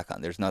fall back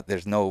on. There's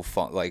no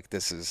like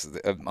this is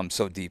I'm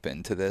so deep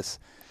into this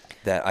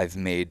that I've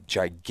made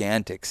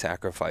gigantic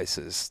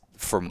sacrifices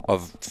for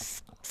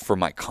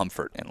my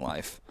comfort in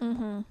life.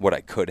 What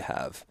I could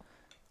have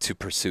to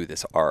pursue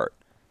this art.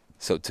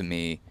 So to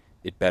me,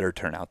 it better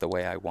turn out the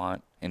way I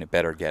want, and it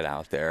better get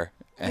out there,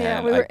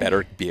 and I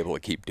better be able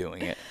to keep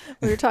doing it.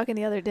 We were talking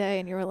the other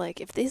day, and you were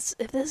like, if this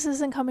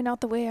isn't coming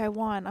out the way I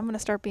want, I'm going to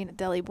start being a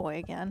deli boy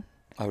again.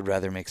 I would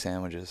rather make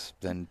sandwiches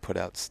than put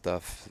out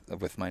stuff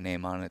with my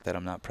name on it that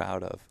I'm not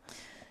proud of.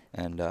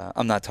 And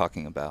I'm not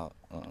talking about...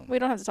 we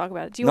don't have to talk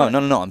about it. No.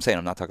 I'm saying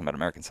I'm not talking about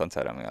American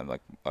Sunset. I mean, I'm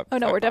like...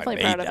 we're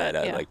definitely proud of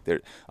it. Yeah.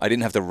 I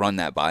didn't have to run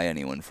that by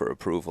anyone for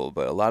approval,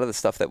 but a lot of the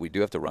stuff that we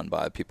do have to run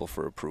by people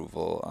for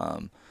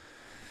approval,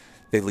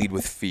 they lead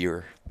with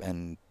fear,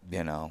 and,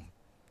 you know,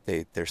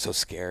 they're so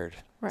scared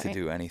to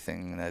do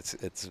anything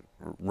it's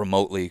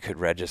remotely could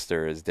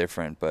register as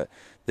different. But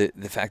the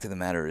fact of the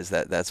matter is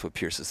that's what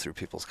pierces through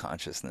people's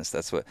consciousness.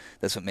 That's what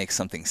makes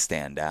something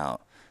stand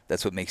out.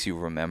 That's what makes you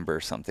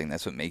remember something.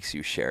 That's what makes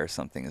you share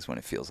something, is when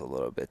it feels a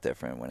little bit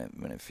different,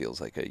 when it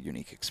feels like a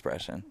unique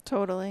expression.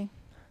 Totally.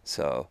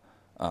 So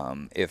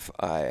if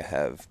I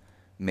have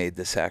made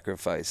the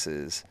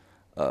sacrifices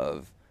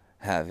of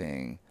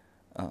having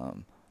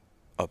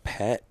a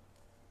pet,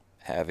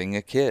 having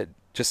a kid,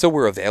 just so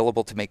we're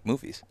available to make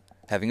movies,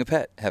 having a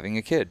pet, having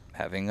a kid,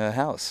 having a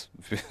house,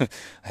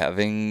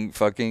 having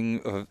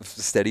fucking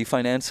steady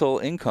financial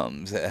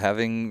incomes,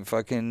 having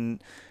fucking...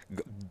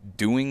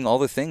 doing all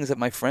the things that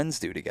my friends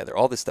do together,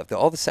 all this stuff,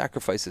 all the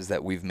sacrifices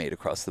that we've made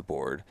across the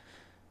board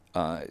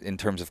in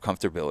terms of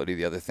comfortability,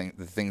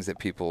 the things that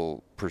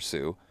people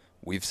pursue,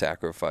 we've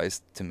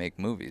sacrificed to make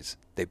movies.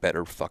 They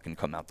better fucking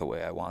come out the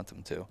way I want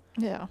them to.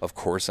 Yeah. Of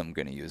course I'm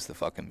going to use the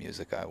fucking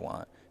music I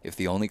want. If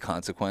the only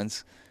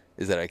consequence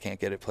is that I can't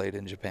get it played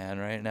in Japan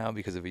right now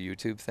because of a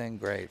YouTube thing,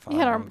 great, fine.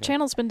 Yeah, our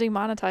channel's been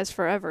demonetized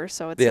forever,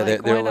 so it's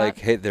they're like,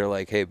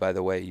 hey, by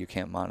the way, you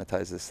can't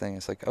monetize this thing.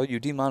 It's like, oh, you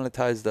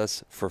demonetized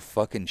us for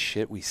fucking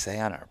shit we say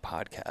on our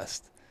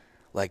podcast.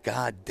 Like,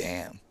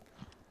 goddamn,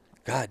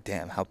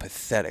 how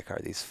pathetic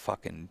are these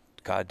fucking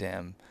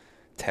goddamn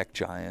tech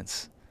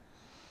giants?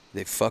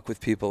 They fuck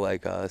with people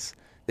like us.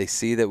 They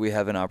see that we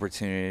have an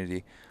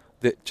opportunity.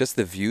 Just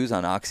the views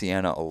on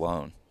Oxyana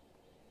alone,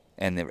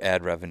 and the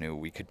ad revenue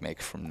we could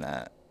make from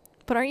that.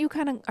 But aren't you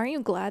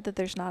glad that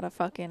there's not a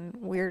fucking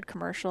weird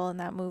commercial in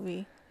that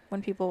movie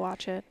when people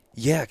watch it?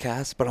 Yeah,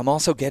 Cass, but I'm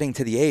also getting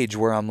to the age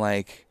where I'm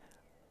like,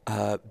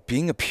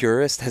 being a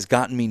purist has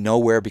gotten me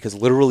nowhere because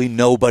literally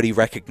nobody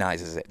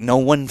recognizes it. No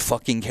one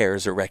fucking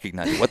cares or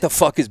recognizes it. What the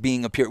fuck is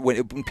being a purist?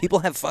 When people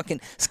have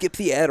fucking skip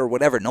the ad or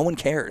whatever, no one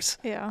cares.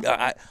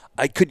 Yeah.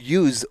 I could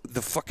use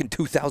the fucking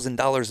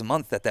 $2,000 a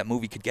month that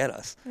movie could get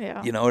us.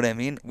 Yeah. You know what I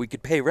mean? We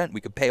could pay rent.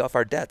 We could pay off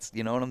our debts.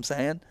 You know what I'm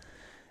saying?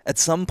 At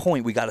some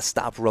point, we got to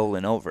stop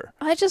rolling over.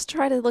 I just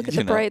try to look at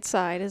the bright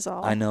side is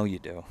all. I know you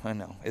do. I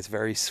know. It's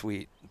very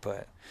sweet,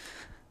 but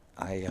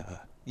I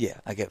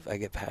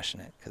get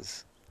passionate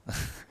because...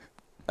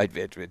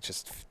 it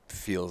just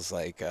feels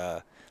like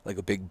a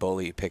big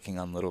bully picking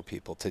on little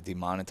people to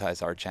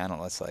demonetize our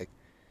channel. It's like,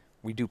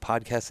 we do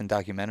podcasts and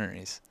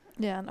documentaries.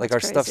 Yeah, no, Like it's our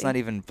stuff's crazy. not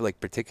even like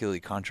particularly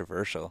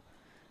controversial.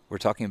 We're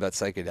talking about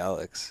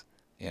psychedelics,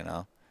 you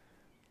know.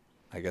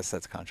 I guess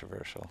that's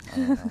controversial. I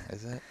don't know.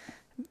 Is it?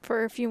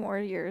 For a few more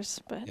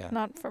years, but Yeah.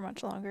 not for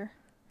much longer.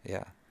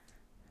 Yeah.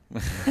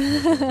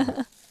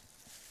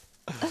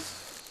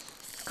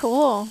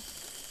 Cool.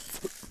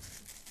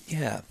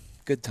 Yeah.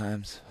 Good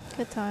times.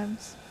 Good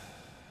times.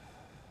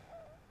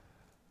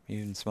 You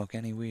didn't smoke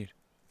any weed.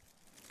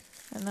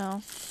 I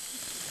know.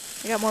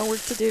 I got more work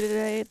to do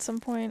today at some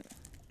point.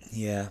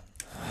 Yeah.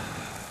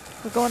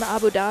 We're going to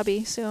Abu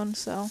Dhabi soon,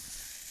 so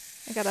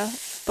I gotta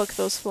book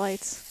those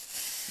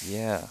flights.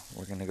 Yeah.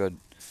 We're gonna go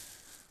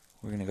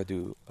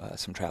do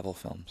some travel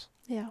films.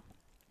 Yeah,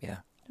 Yeah.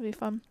 it'll be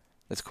fun.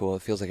 That's cool.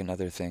 It feels like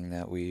another thing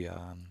that we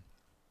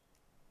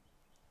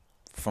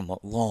from a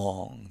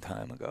long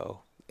time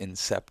ago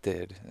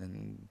incepted,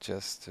 and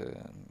just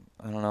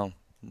I don't know,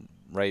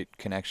 right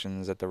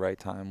connections at the right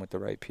time with the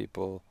right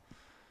people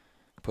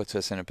puts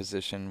us in a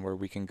position where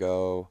we can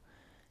go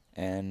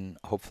and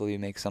hopefully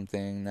make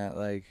something that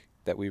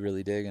we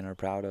really dig and are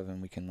proud of,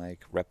 and we can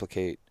like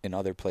replicate in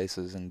other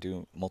places and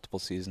do multiple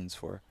seasons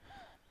for.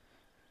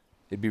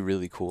 It'd be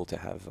really cool to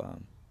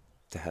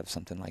have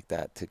something like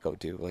that to go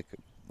do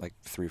like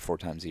 3-4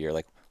 times a year,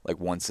 like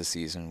once a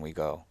season we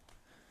go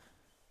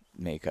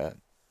make a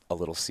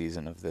little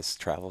season of this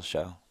travel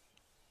show.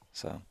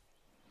 So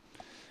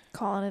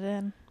Calling it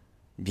in.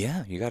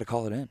 yeah, you got to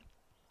call it in.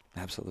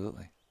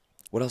 Absolutely.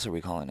 What else are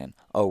we calling in?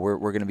 Oh, we're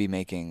going to be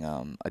making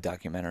a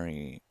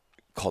documentary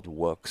called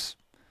Wooks,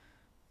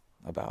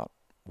 about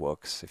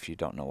Wooks. If you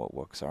don't know what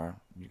Wooks are,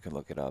 you can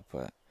look it up.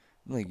 But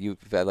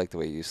I like the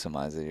way you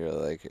surmise it. You're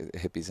like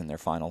hippies in their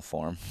final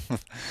form.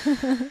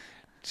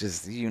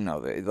 Just,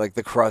 like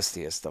the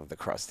crustiest of the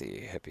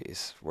crusty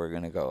hippies. We're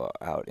going to go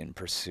out in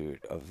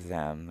pursuit of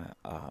them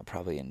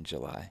probably in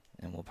July.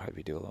 And we'll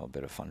probably do a little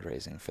bit of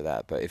fundraising for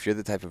that. But if you're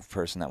the type of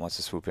person that wants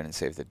to swoop in and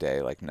save the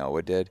day like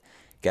Noah did,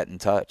 get in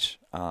touch,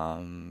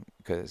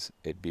 because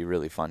it'd be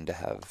really fun to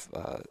have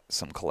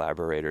some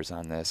collaborators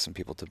on this, some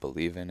people to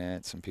believe in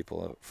it, some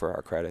people for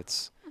our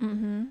credits,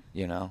 Mm-hmm.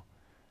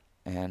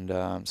 And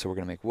so we're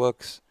going to make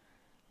Wooks.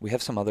 We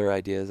have some other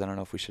ideas. I don't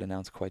know if we should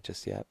announce quite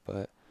just yet,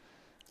 but...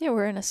 Yeah,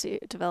 we're in a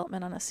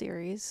development on a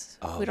series.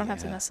 Oh, we don't have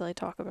to yeah. necessarily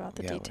talk about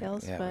the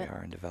details, we but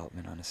are in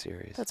development on a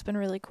series. that's been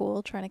really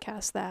cool trying to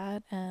cast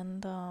that,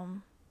 and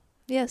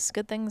yes,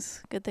 good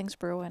things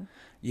brewing.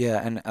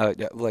 Yeah, and I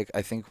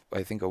think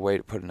a way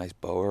to put a nice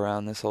bow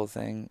around this whole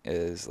thing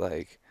is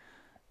like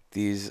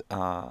these.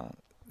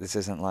 This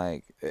isn't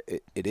like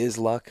it is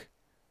luck,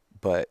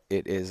 but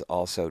it is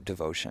also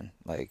devotion.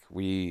 Like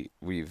we've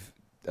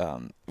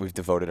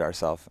devoted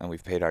ourselves and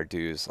we've paid our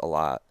dues a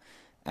lot,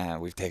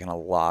 and we've taken a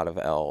lot of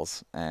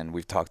L's, and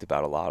we've talked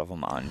about a lot of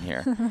them on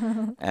here.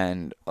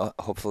 And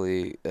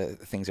hopefully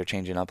things are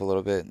changing up a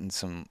little bit, and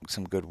some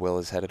goodwill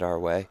is headed our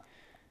way.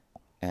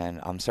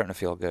 And I'm starting to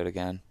feel good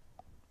again.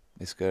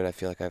 It's good. I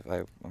feel like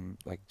I'm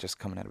like just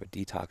coming out of a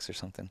detox or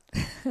something.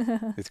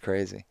 It's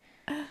crazy.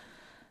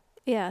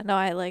 Yeah, no,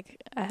 I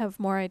have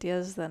more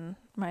ideas than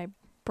my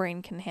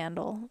brain can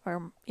handle,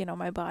 or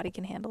my body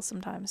can handle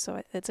sometimes.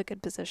 So it's a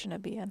good position to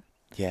be in.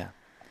 Yeah.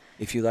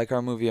 If you like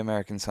our movie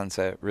American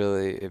Sunset,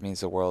 really, it means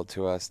the world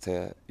to us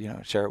to,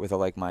 share it with a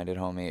like-minded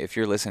homie. If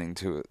you're listening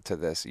to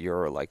this,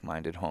 you're a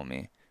like-minded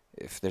homie.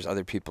 If there's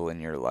other people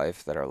in your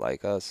life that are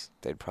like us,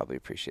 they'd probably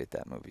appreciate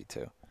that movie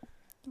too.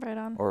 Right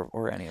on.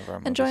 Or any of our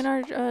movies. And join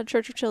our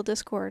Church of Chill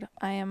Discord.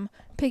 I am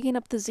picking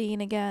up the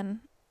zine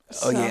again.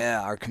 Oh,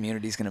 yeah, our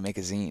community's going to make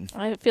a zine.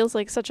 It feels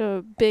like such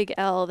a big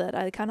L that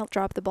I kind of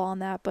dropped the ball on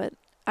that, but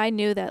I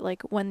knew that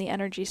when the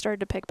energy started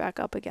to pick back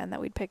up again,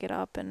 that we'd pick it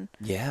up. And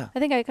yeah, I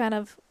think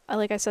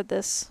I said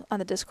this on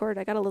the Discord,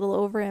 I got a little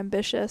over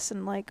ambitious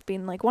and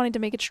being wanting to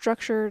make it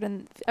structured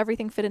and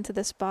everything fit into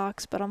this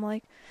box. But I'm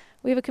like,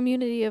 we have a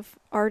community of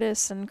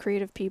artists and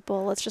creative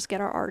people. Let's just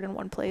get our art in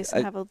one place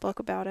and have a book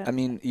about it. I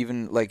mean,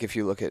 even if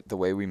you look at the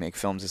way we make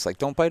films, it's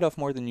don't bite off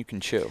more than you can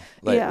chew.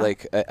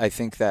 I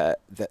think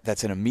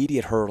that's an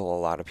immediate hurdle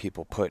a lot of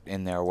people put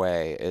in their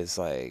way is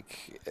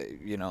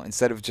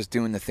instead of just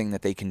doing the thing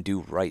that they can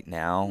do right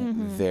now,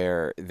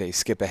 they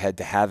skip ahead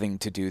to having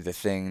to do the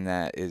thing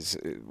that is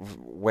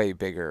way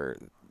bigger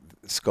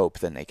scope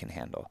than they can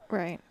handle.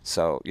 Right.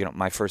 So,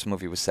 my first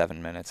movie was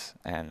 7 minutes,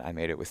 and I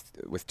made it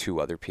with 2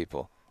 other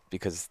people,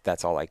 because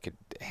that's all I could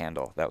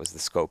handle. That was the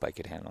scope I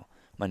could handle.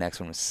 My next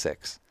one was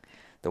 6.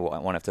 The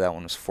one after that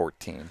one was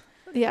 14.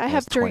 Yeah, I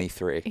have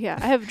 23. Yeah,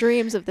 I have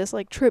dreams of this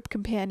trip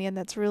companion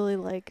that's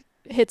really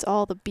hits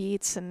all the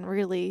beats and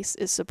really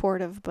is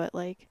supportive. But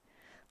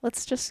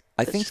let's just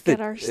get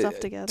our stuff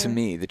together. To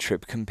me, the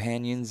trip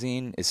companion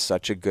zine is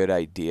such a good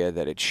idea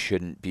that it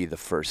shouldn't be the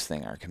first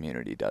thing our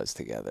community does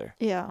together.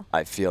 Yeah.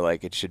 I feel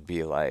like it should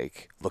be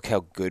look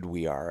how good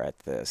we are at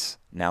this.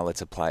 Now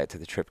let's apply it to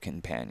the trip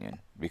companion,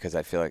 because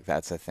I feel like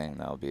that's a thing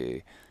that'll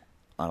be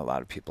on a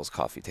lot of people's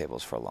coffee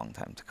tables for a long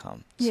time to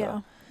come.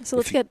 Yeah. So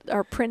let's get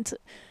our print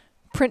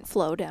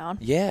flow down.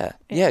 Yeah,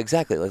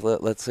 exactly.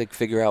 Let's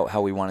figure out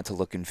how we want it to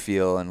look and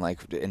feel, and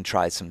and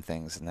try some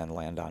things, and then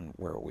land on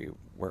where we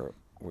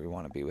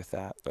want to be with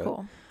that. But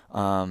cool.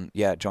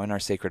 Yeah, join our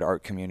sacred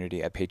art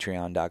community at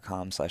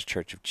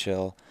patreon.com/Church of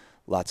Chill.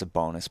 Lots of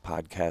bonus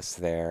podcasts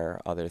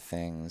there, other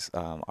things.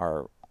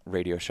 Our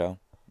radio show,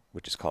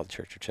 which is called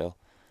Church of Chill.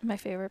 My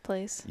favorite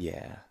place.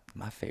 Yeah,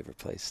 my favorite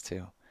place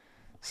too.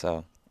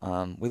 So,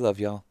 we love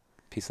y'all.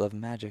 Peace, love,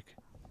 and magic.